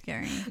 that is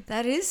scary.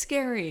 That is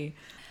scary.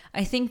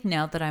 I think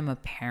now that I'm a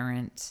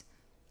parent,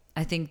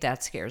 I think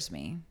that scares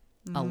me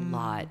a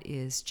lot,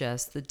 is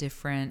just the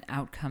different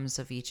outcomes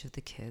of each of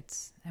the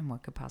kids and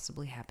what could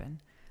possibly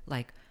happen.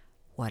 Like,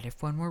 what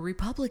if one were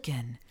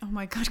Republican? Oh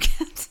my God,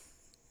 Kat.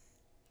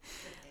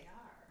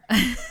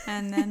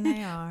 And then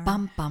they are.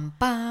 Bum, bum,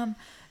 bum.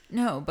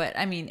 No, but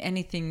I mean,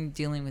 anything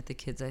dealing with the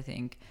kids, I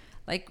think.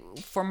 Like,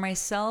 for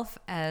myself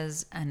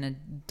as an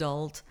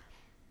adult,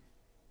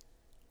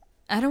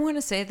 I don't want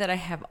to say that I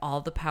have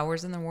all the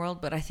powers in the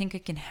world, but I think I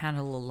can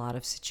handle a lot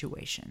of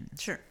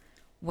situations. Sure.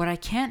 What I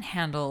can't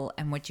handle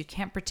and what you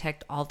can't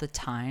protect all the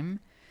time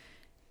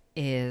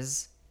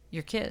is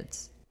your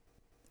kids.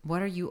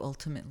 What are you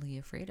ultimately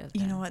afraid of?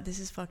 You know what? This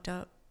is fucked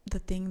up. The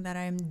thing that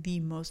I'm the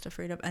most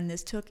afraid of, and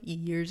this took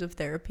years of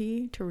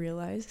therapy to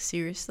realize,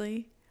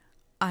 seriously,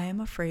 I am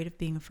afraid of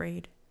being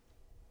afraid.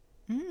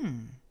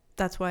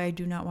 That's why I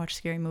do not watch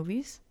scary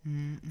movies.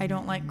 I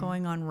don't like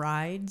going on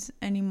rides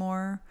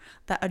anymore.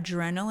 That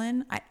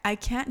adrenaline, I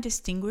can't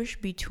distinguish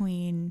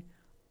between,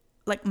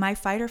 like, my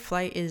fight or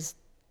flight is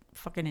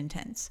fucking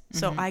intense.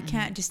 So I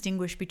can't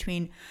distinguish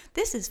between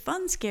this is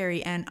fun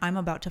scary and I'm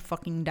about to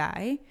fucking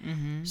die.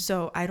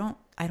 So I don't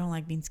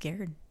like being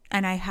scared.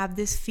 And I have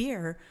this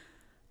fear.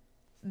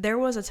 There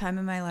was a time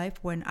in my life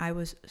when I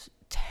was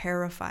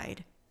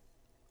terrified.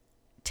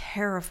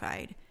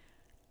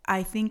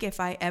 I think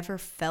if I ever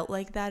felt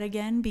like that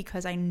again,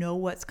 because I know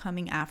what's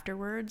coming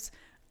afterwards,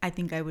 I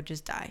think I would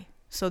just die.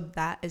 So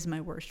that is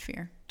my worst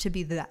fear, to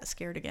be that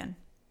scared again.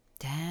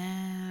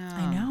 Damn.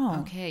 I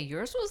know. Okay,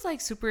 yours was like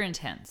super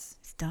intense.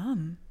 It's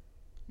dumb.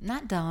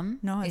 Not dumb.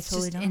 No, it's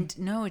totally just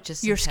dumb. no, it's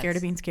just You're intense. scared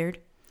of being scared?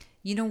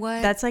 You know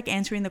what? That's like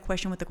answering the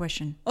question with a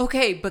question.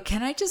 Okay, but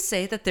can I just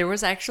say that there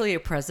was actually a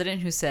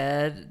president who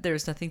said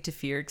there's nothing to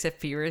fear except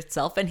fear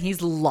itself, and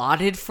he's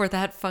lauded for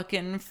that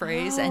fucking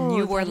phrase, and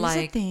you were that is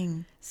a like,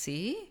 thing.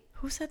 see?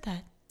 Who said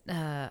that?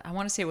 I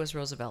want to say it was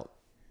Roosevelt.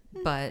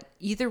 But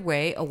either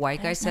way, a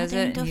white guy says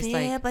it, and he's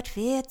like, but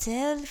fear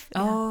itself.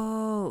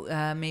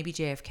 oh, maybe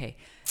JFK.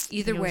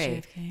 Either It was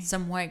way, JFK.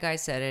 some white guy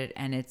said it,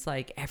 and it's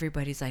like,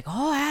 everybody's like,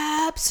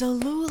 oh,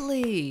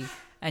 absolutely.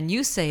 And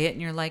you say it,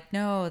 and you're like,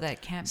 no,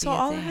 that can't So be a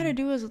all thing. I had to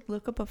do was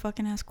look up a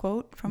fucking ass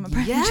quote from a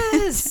president.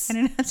 Yes. I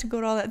didn't have to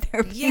go to all that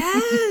therapy.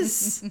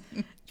 Yes.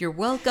 You're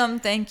welcome.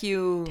 Thank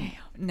you. Damn.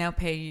 Now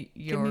pay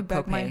your Give me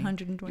back copay. my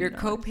 $120. Your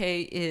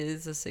copay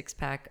is a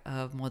 6-pack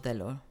of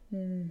Modelo.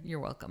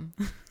 You're welcome.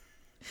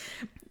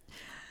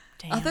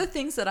 Damn. Other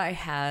things that I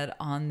had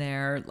on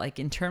there, like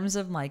in terms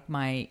of like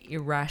my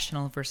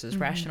irrational versus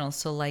rational.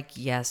 So like,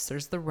 yes,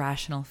 there's the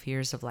rational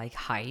fears of like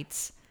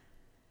heights.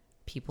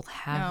 People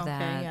have Oh, okay,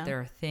 that. yeah.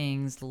 There are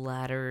things,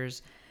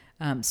 ladders,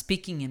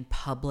 speaking in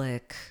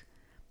public.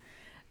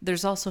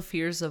 There's also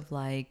fears of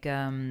like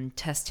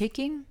test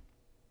taking.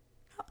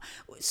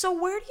 So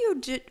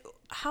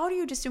how do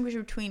you distinguish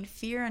between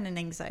fear and an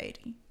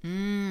anxiety?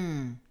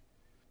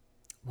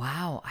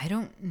 Wow,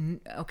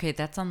 okay,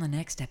 that's on the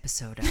next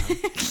episode.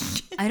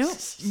 I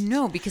don't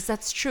know, because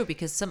that's true,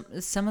 because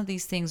some of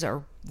these things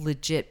are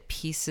legit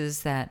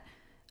pieces that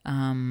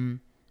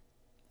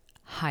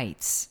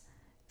heights,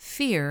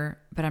 fear,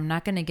 but I'm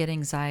not going to get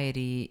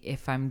anxiety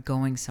if I'm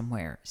going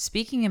somewhere.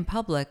 Speaking in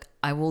public,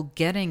 I will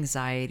get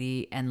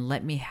anxiety and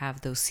let me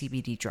have those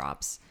CBD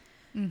drops.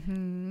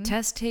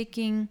 Test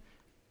taking,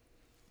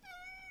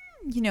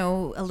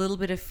 a little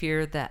bit of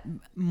fear, that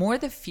more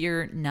the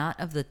fear not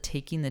of the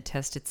taking the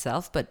test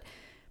itself, but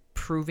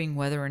proving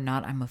whether or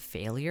not I'm a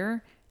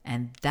failure.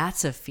 And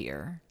that's a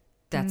fear.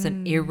 That's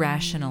an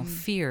irrational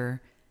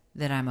fear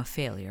that I'm a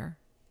failure.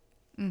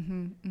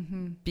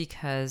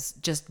 Because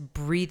just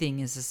breathing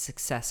is a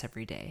success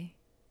every day.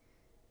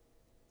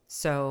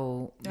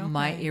 So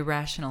my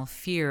irrational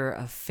fear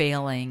of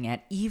failing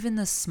at even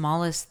the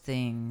smallest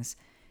things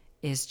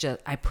is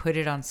just, I put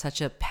it on such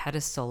a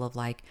pedestal of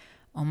like,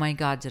 oh my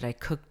God, did I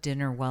cook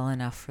dinner well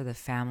enough for the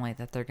family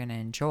that they're going to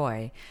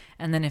enjoy?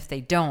 And then if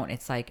they don't,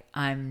 it's like,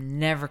 I'm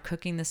never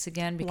cooking this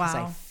again because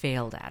I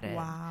failed at it.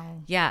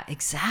 Wow. Yeah,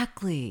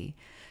 exactly.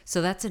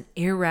 So that's an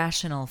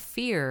irrational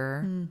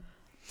fear.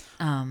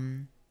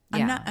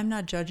 Yeah. I'm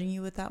not judging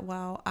you with that.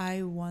 Wow.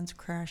 I once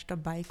crashed a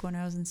bike when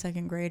I was in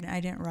second grade. I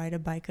didn't ride a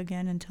bike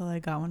again until I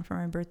got one for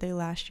my birthday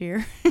last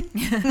year.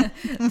 I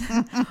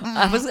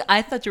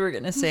thought you were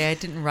going to say I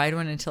didn't ride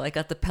one until I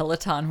got the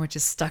Peloton, which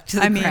is stuck to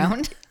the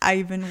ground. I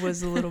even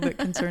was a little bit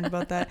concerned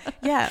about that.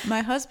 Yeah,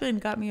 my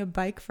husband got me a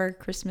bike for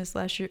Christmas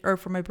last year, or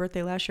for my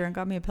birthday last year, and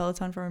got me a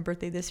Peloton for my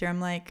birthday this year. I'm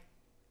like,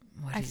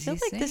 I feel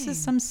like this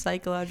is some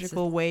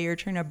psychological way you're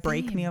trying to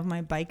break me of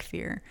my bike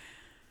fear.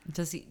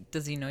 Does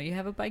he know you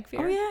have a bike fear?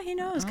 Oh yeah, he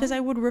knows, because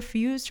I would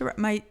refuse to.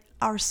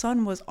 Our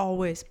son was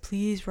always,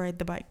 please ride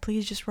the bike,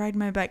 please just ride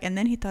my bike, and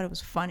then he thought it was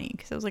funny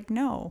because I was like,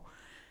 no.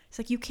 It's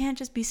like, you can't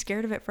just be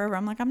scared of it forever.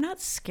 I'm like, I'm not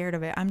scared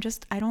of it.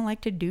 I don't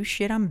like to do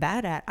shit I'm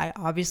bad at. I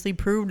obviously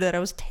proved that I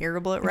was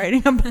terrible at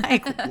riding a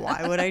bike.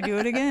 Why would I do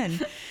it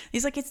again?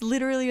 He's like, it's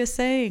literally a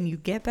saying. You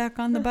get back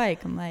on the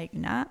bike. I'm like,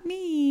 not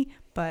me.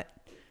 But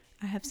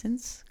I have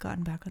since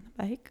gotten back on the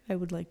bike. I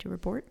would like to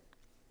report.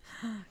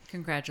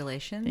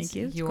 Congratulations. Thank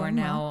you. It's You are going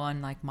now well.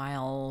 on like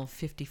mile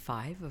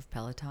 55 of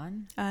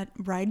Peloton.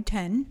 Ride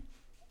 10.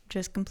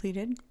 Just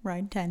completed.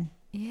 Ride 10.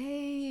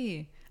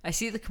 Yay. I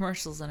see the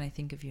commercials and I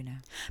think of you now.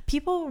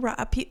 People,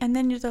 and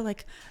then they're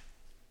like,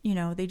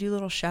 they do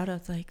little shout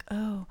outs like,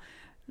 oh,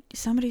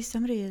 somebody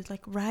is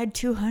like, ride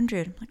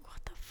 200. I'm like,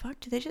 what the fuck?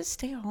 Do they just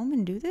stay home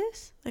and do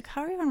this? Like,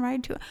 how are you on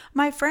ride 200?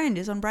 My friend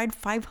is on ride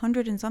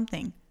 500 and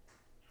something.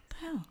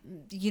 Hell,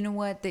 You know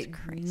what?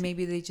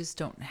 Maybe they just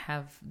don't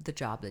have the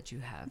job that you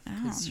have. I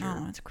don't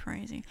know. It's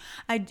crazy.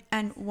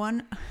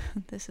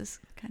 This is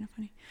kind of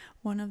funny.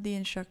 One of the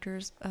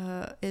instructors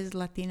is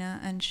Latina,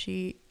 and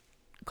she's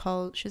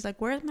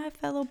like, where's my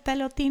fellow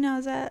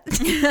pelotinas at?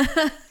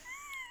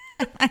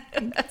 I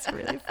think that's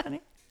really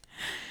funny.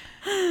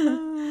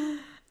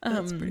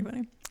 That's pretty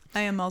funny.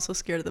 I am also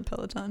scared of the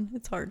Peloton.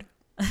 It's hard.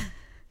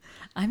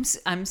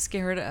 I'm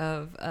scared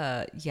of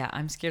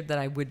I'm scared that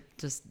I would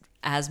just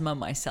asthma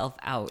myself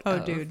out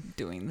of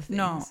doing the things.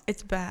 No,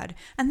 it's bad.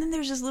 And then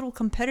there's this little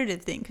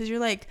competitive thing because you're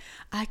like,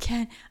 I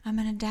can't, I'm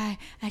going to die.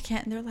 I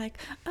can't. And they're like,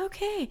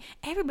 okay,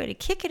 everybody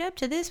kick it up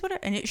to this,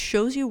 whatever. And it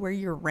shows you where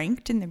you're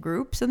ranked in the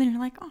group. So then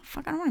you're like, oh,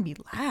 fuck, I don't want to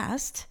be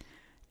last.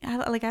 I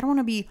don't want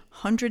to be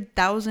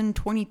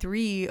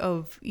 100,023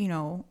 of, you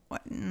know,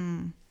 what?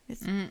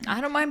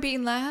 I don't mind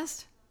being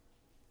last.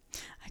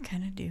 I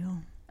kind of do.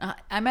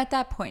 I'm at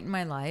that point in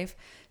my life.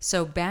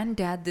 So Band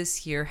Dad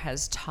this year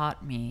has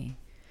taught me.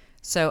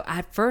 So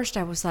at first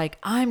I was like,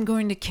 I'm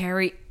going to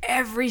carry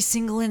every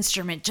single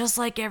instrument just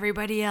like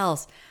everybody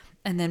else.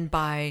 And then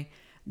by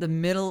the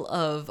middle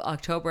of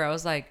October, I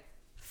was like,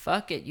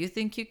 fuck it. You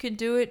think you can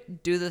do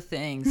it? Do the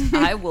things.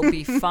 I will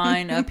be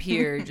fine up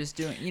here just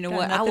doing, you know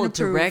what? I will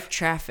direct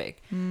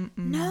traffic.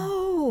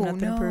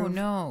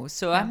 No.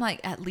 So I'm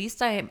like, at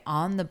least I am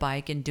on the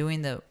bike and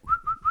doing the...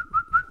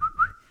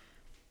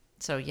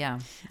 So yeah,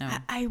 no.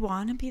 I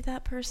want to be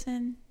that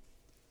person.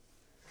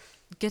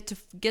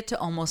 Get to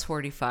almost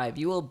 45.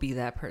 You will be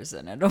that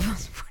person at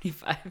almost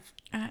 45.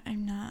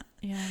 I'm not.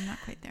 Yeah, I'm not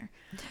quite there.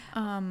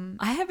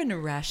 I have an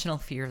irrational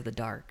fear of the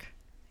dark.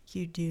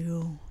 You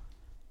do.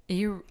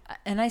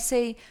 And I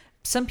say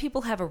some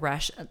people have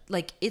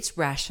it's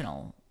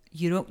rational.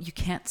 You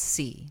can't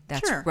see.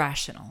 That's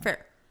rational.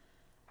 Fair.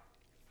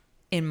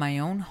 In my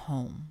own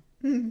home,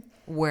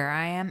 where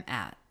I am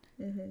at.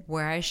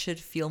 Where I should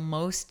feel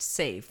most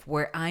safe,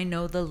 where I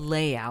know the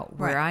layout,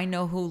 where I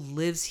know who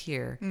lives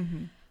here.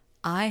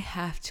 I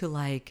have to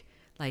like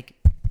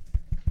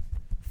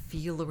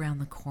feel around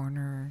the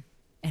corner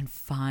and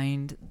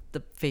find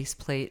the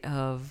faceplate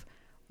of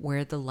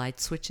where the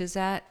light switch is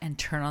at and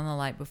turn on the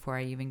light before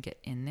I even get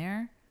in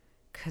there,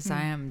 because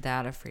I am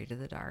that afraid of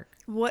the dark.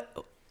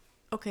 What?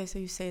 Okay, so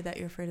you say that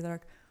you're afraid of the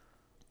dark.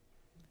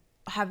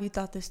 Have you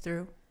thought this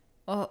through?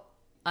 Oh,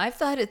 I've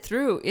thought it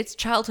through. It's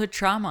childhood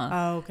trauma.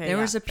 Oh, okay. There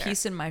was a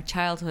piece in my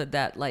childhood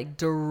that like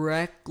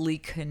directly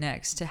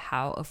connects to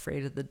how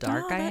afraid of the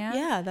dark I am.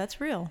 Yeah,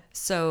 that's real.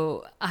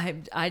 So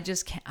I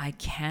just can't, I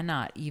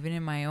cannot, even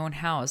in my own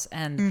house.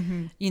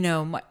 And, you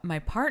know, my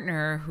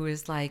partner who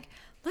is like,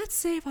 let's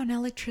save on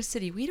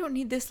electricity. We don't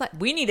need this light.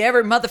 We need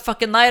every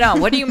motherfucking light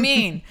on. What do you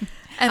mean?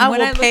 And I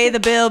will pay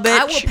the bill, bitch.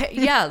 I will pay.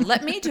 Yeah,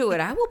 let me do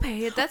it. I will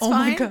pay it. That's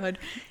fine. Oh my God.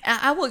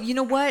 I will. You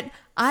know what?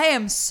 I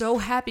am so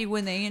happy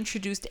when they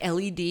introduced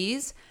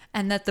LEDs,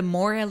 and that the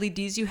more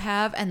LEDs you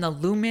have and the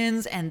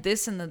lumens and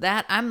this and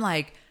that, I'm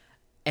like,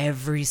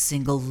 every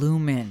single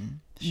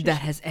lumen that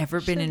has ever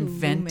been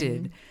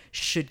invented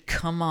should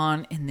come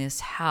on in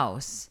this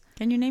house.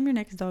 Can you name your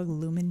next dog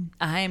Lumen?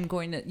 I am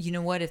going to, you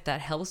know what? If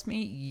that helps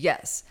me,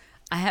 yes.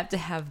 I have to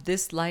have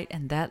this light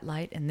and that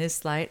light and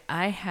this light.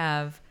 I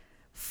have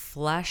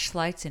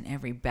flashlights in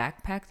every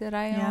backpack that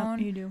I own.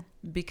 Yeah, you do.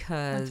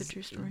 Because that's a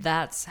true story.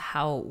 That's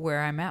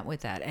where I'm at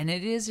with that. And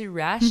it is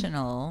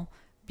irrational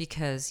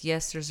because,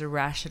 yes, there's a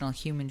rational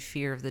human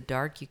fear of the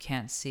dark you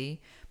can't see.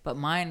 But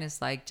mine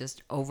is like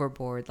just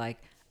overboard. Like,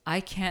 I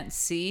can't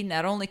see.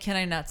 Not only can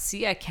I not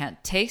see, I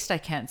can't taste, I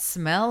can't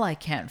smell, I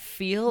can't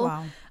feel.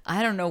 Wow.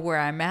 I don't know where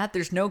I'm at.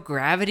 There's no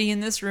gravity in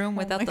this room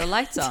without the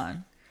lights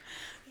on.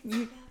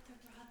 You got the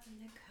rods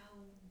and the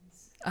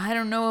cones. I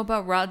don't know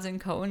about rods and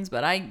cones,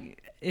 but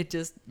it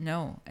has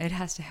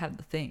to have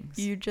the things.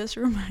 You just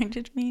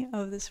reminded me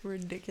of this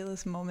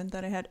ridiculous moment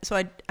that I had. So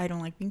I don't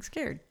like being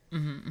scared.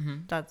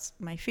 That's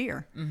my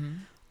fear.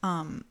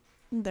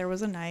 There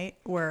was a night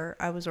where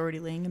I was already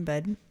laying in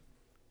bed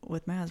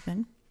with my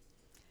husband.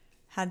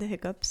 Had the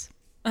hiccups.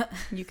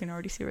 You can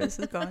already see where this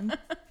is going.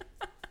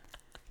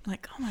 I'm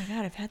like, oh my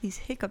God, I've had these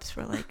hiccups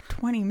for like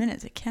 20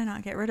 minutes. I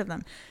cannot get rid of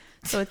them.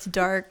 So it's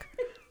dark,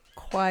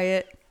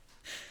 quiet.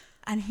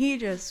 And he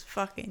just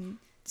fucking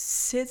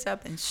sits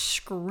up and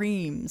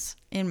screams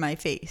in my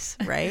face,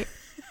 right?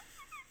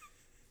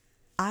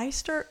 I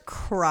start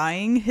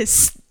crying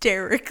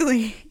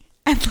hysterically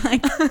and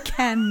like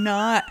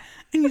cannot.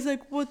 And he's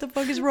like, what the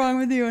fuck is wrong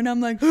with you? And I'm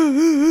like,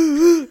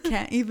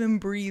 can't even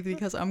breathe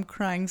because I'm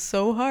crying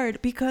so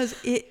hard because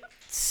it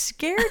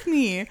scared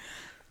me.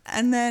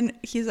 And then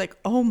he's like,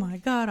 oh my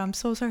God, I'm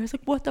so sorry. I was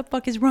like, what the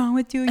fuck is wrong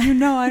with you? You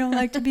know I don't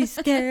like to be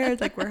scared.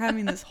 Like, we're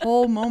having this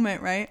whole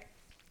moment, right?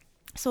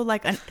 So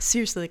like,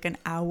 seriously, like an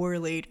hour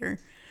later,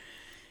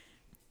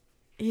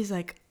 he's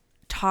like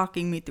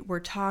we're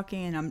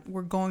talking and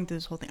we're going through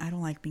this whole thing. I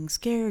don't like being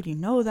scared. You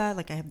know that.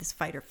 Like, I have this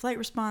fight or flight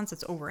response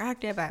that's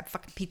overactive. I have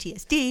fucking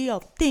PTSD,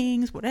 all the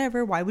things,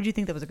 whatever. Why would you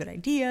think that was a good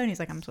idea? And he's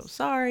like, I'm so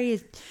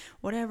sorry,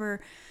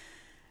 whatever.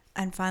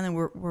 And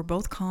finally, we're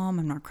both calm.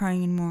 I'm not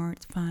crying anymore.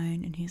 It's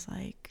fine. And he's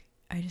like,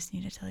 I just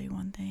need to tell you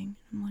one thing.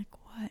 I'm like,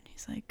 what?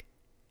 He's like,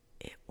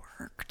 it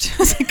worked. I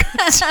was like,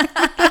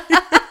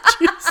 I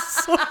you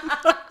so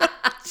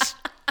much.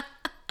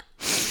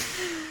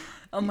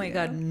 Oh my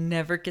God,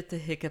 never get the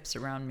hiccups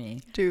around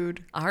me.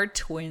 Dude. Our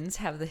twins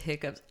have the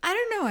hiccups. I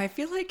don't know. I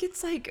feel like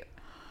it's like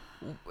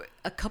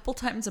a couple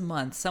times a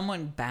month,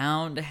 someone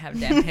bound to have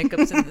damn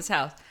hiccups in this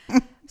house.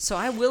 So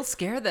I will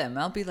scare them.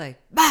 I'll be like,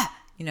 bah!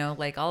 You know,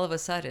 like all of a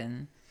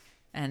sudden.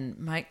 And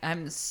Mike,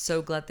 I'm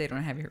so glad they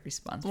don't have your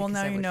response. Well,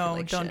 because now I you would feel know,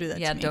 like don't shit. do that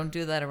to Yeah, me. don't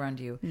do that around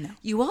you. No.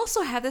 You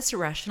also have this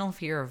irrational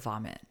fear of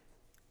vomit.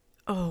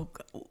 Oh,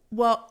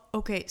 well,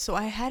 okay. So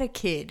I had a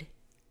kid.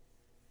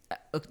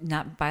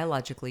 Not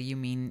biologically, you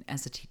mean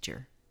as a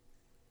teacher.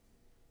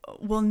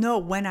 Well, no,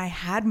 when I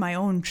had my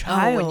own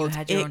child, when you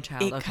had your own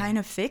child, it okay. kind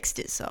of fixed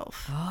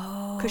itself.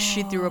 Oh. Because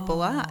she threw up a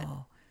lot.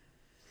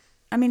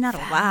 I mean, not a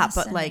lot,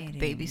 but like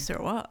babies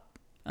throw up.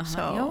 Uh-huh.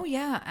 So oh,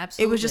 yeah,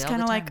 absolutely. it was just all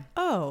kind of the like, time.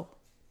 oh,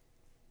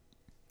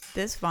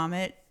 this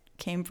vomit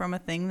came from a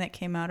thing that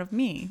came out of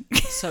me.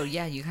 So,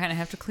 yeah, you kind of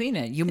have to clean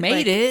it. You made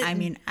Like, it. I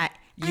mean,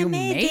 You I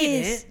made made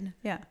it. it.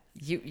 Yeah.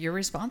 You're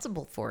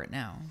responsible for it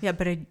now. Yeah,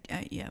 but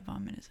yeah,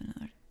 vomit is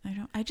another.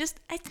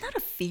 It's not a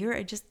fear.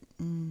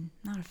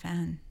 Not a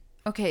fan.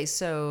 Okay,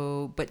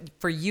 so, but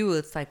for you,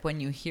 it's like when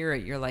you hear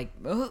it, you're like,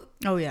 oh.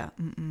 Oh yeah,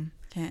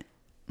 can't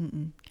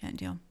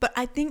deal. But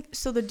I think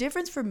so. The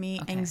difference for me,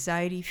 Okay.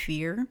 anxiety,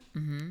 fear,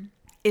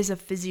 is a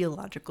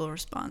physiological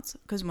response.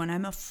 Because when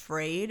I'm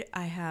afraid,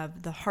 I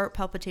have the heart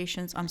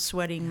palpitations. I'm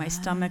sweating. My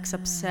stomach's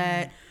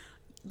upset.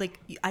 Like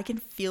I can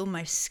feel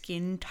my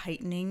skin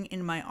tightening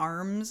in my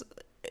arms.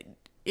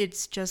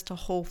 It's just a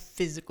whole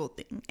physical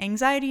thing.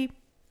 Anxiety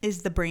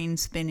is the brain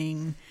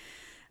spinning.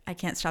 I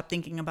can't stop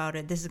thinking about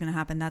it. This is going to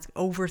happen. That's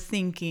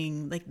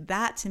overthinking. Like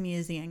that to me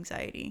is the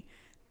anxiety.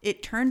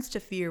 It turns to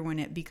fear when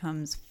it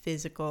becomes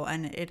physical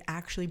and it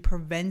actually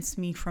prevents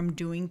me from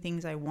doing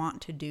things I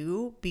want to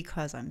do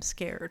because I'm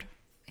scared.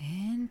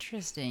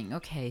 Interesting.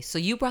 Okay, so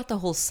you brought the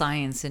whole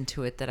science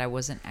into it that I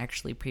wasn't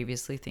actually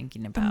previously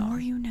thinking The about. more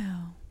you know.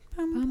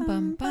 Bum,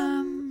 bum,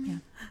 bum.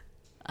 Yeah.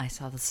 I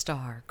saw the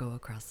star go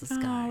across the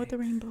sky. Oh, with the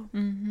rainbow.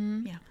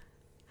 Mm-hmm. Yeah.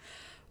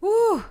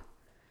 Woo!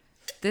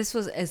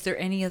 Is there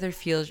any other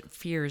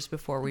fears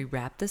before we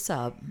wrap this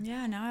up?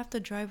 Yeah, now I have to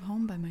drive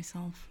home by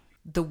myself.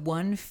 The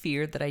one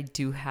fear that I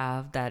do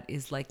have that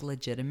is like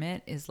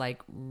legitimate is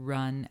like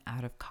run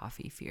out of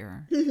coffee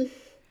fear.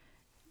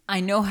 I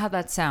know how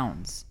that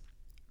sounds,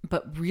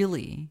 but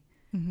really,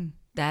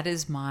 that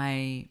is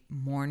my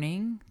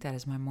morning. That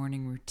is my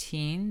morning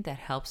routine that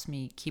helps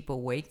me keep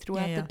awake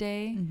throughout the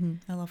day.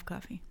 I love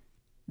coffee.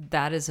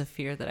 That is a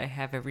fear that I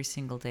have every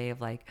single day of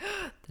like,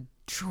 the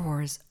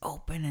drawer is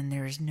open and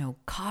there's no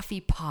coffee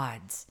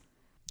pods.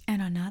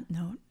 And on that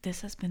note,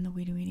 this has been the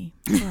Weedy Weedy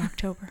for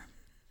October.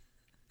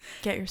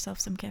 Get yourself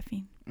some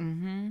caffeine.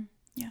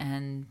 Yeah.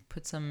 And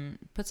put some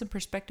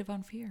perspective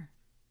on fear.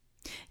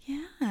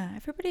 Yeah,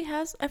 everybody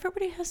has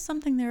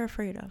something they're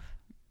afraid of.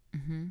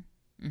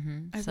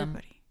 Everybody. Some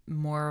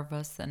more of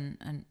us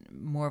and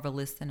more of a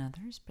list than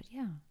others, but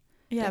yeah.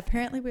 Yeah,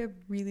 apparently we have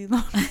really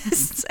long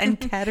lists and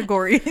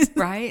categories.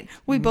 Right?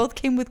 We both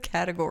came with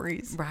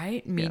categories.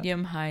 Right?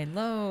 Medium, high,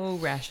 low,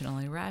 rational,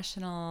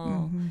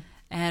 irrational.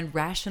 And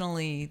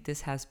rationally,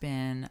 this has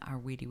been our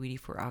Weedy Weedy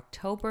for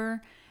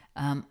October.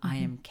 I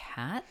am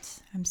Kat.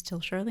 I'm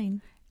still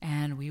Charlene.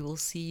 And we will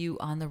see you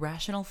on the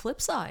rational flip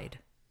side.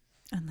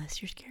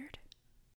 Unless you're scared.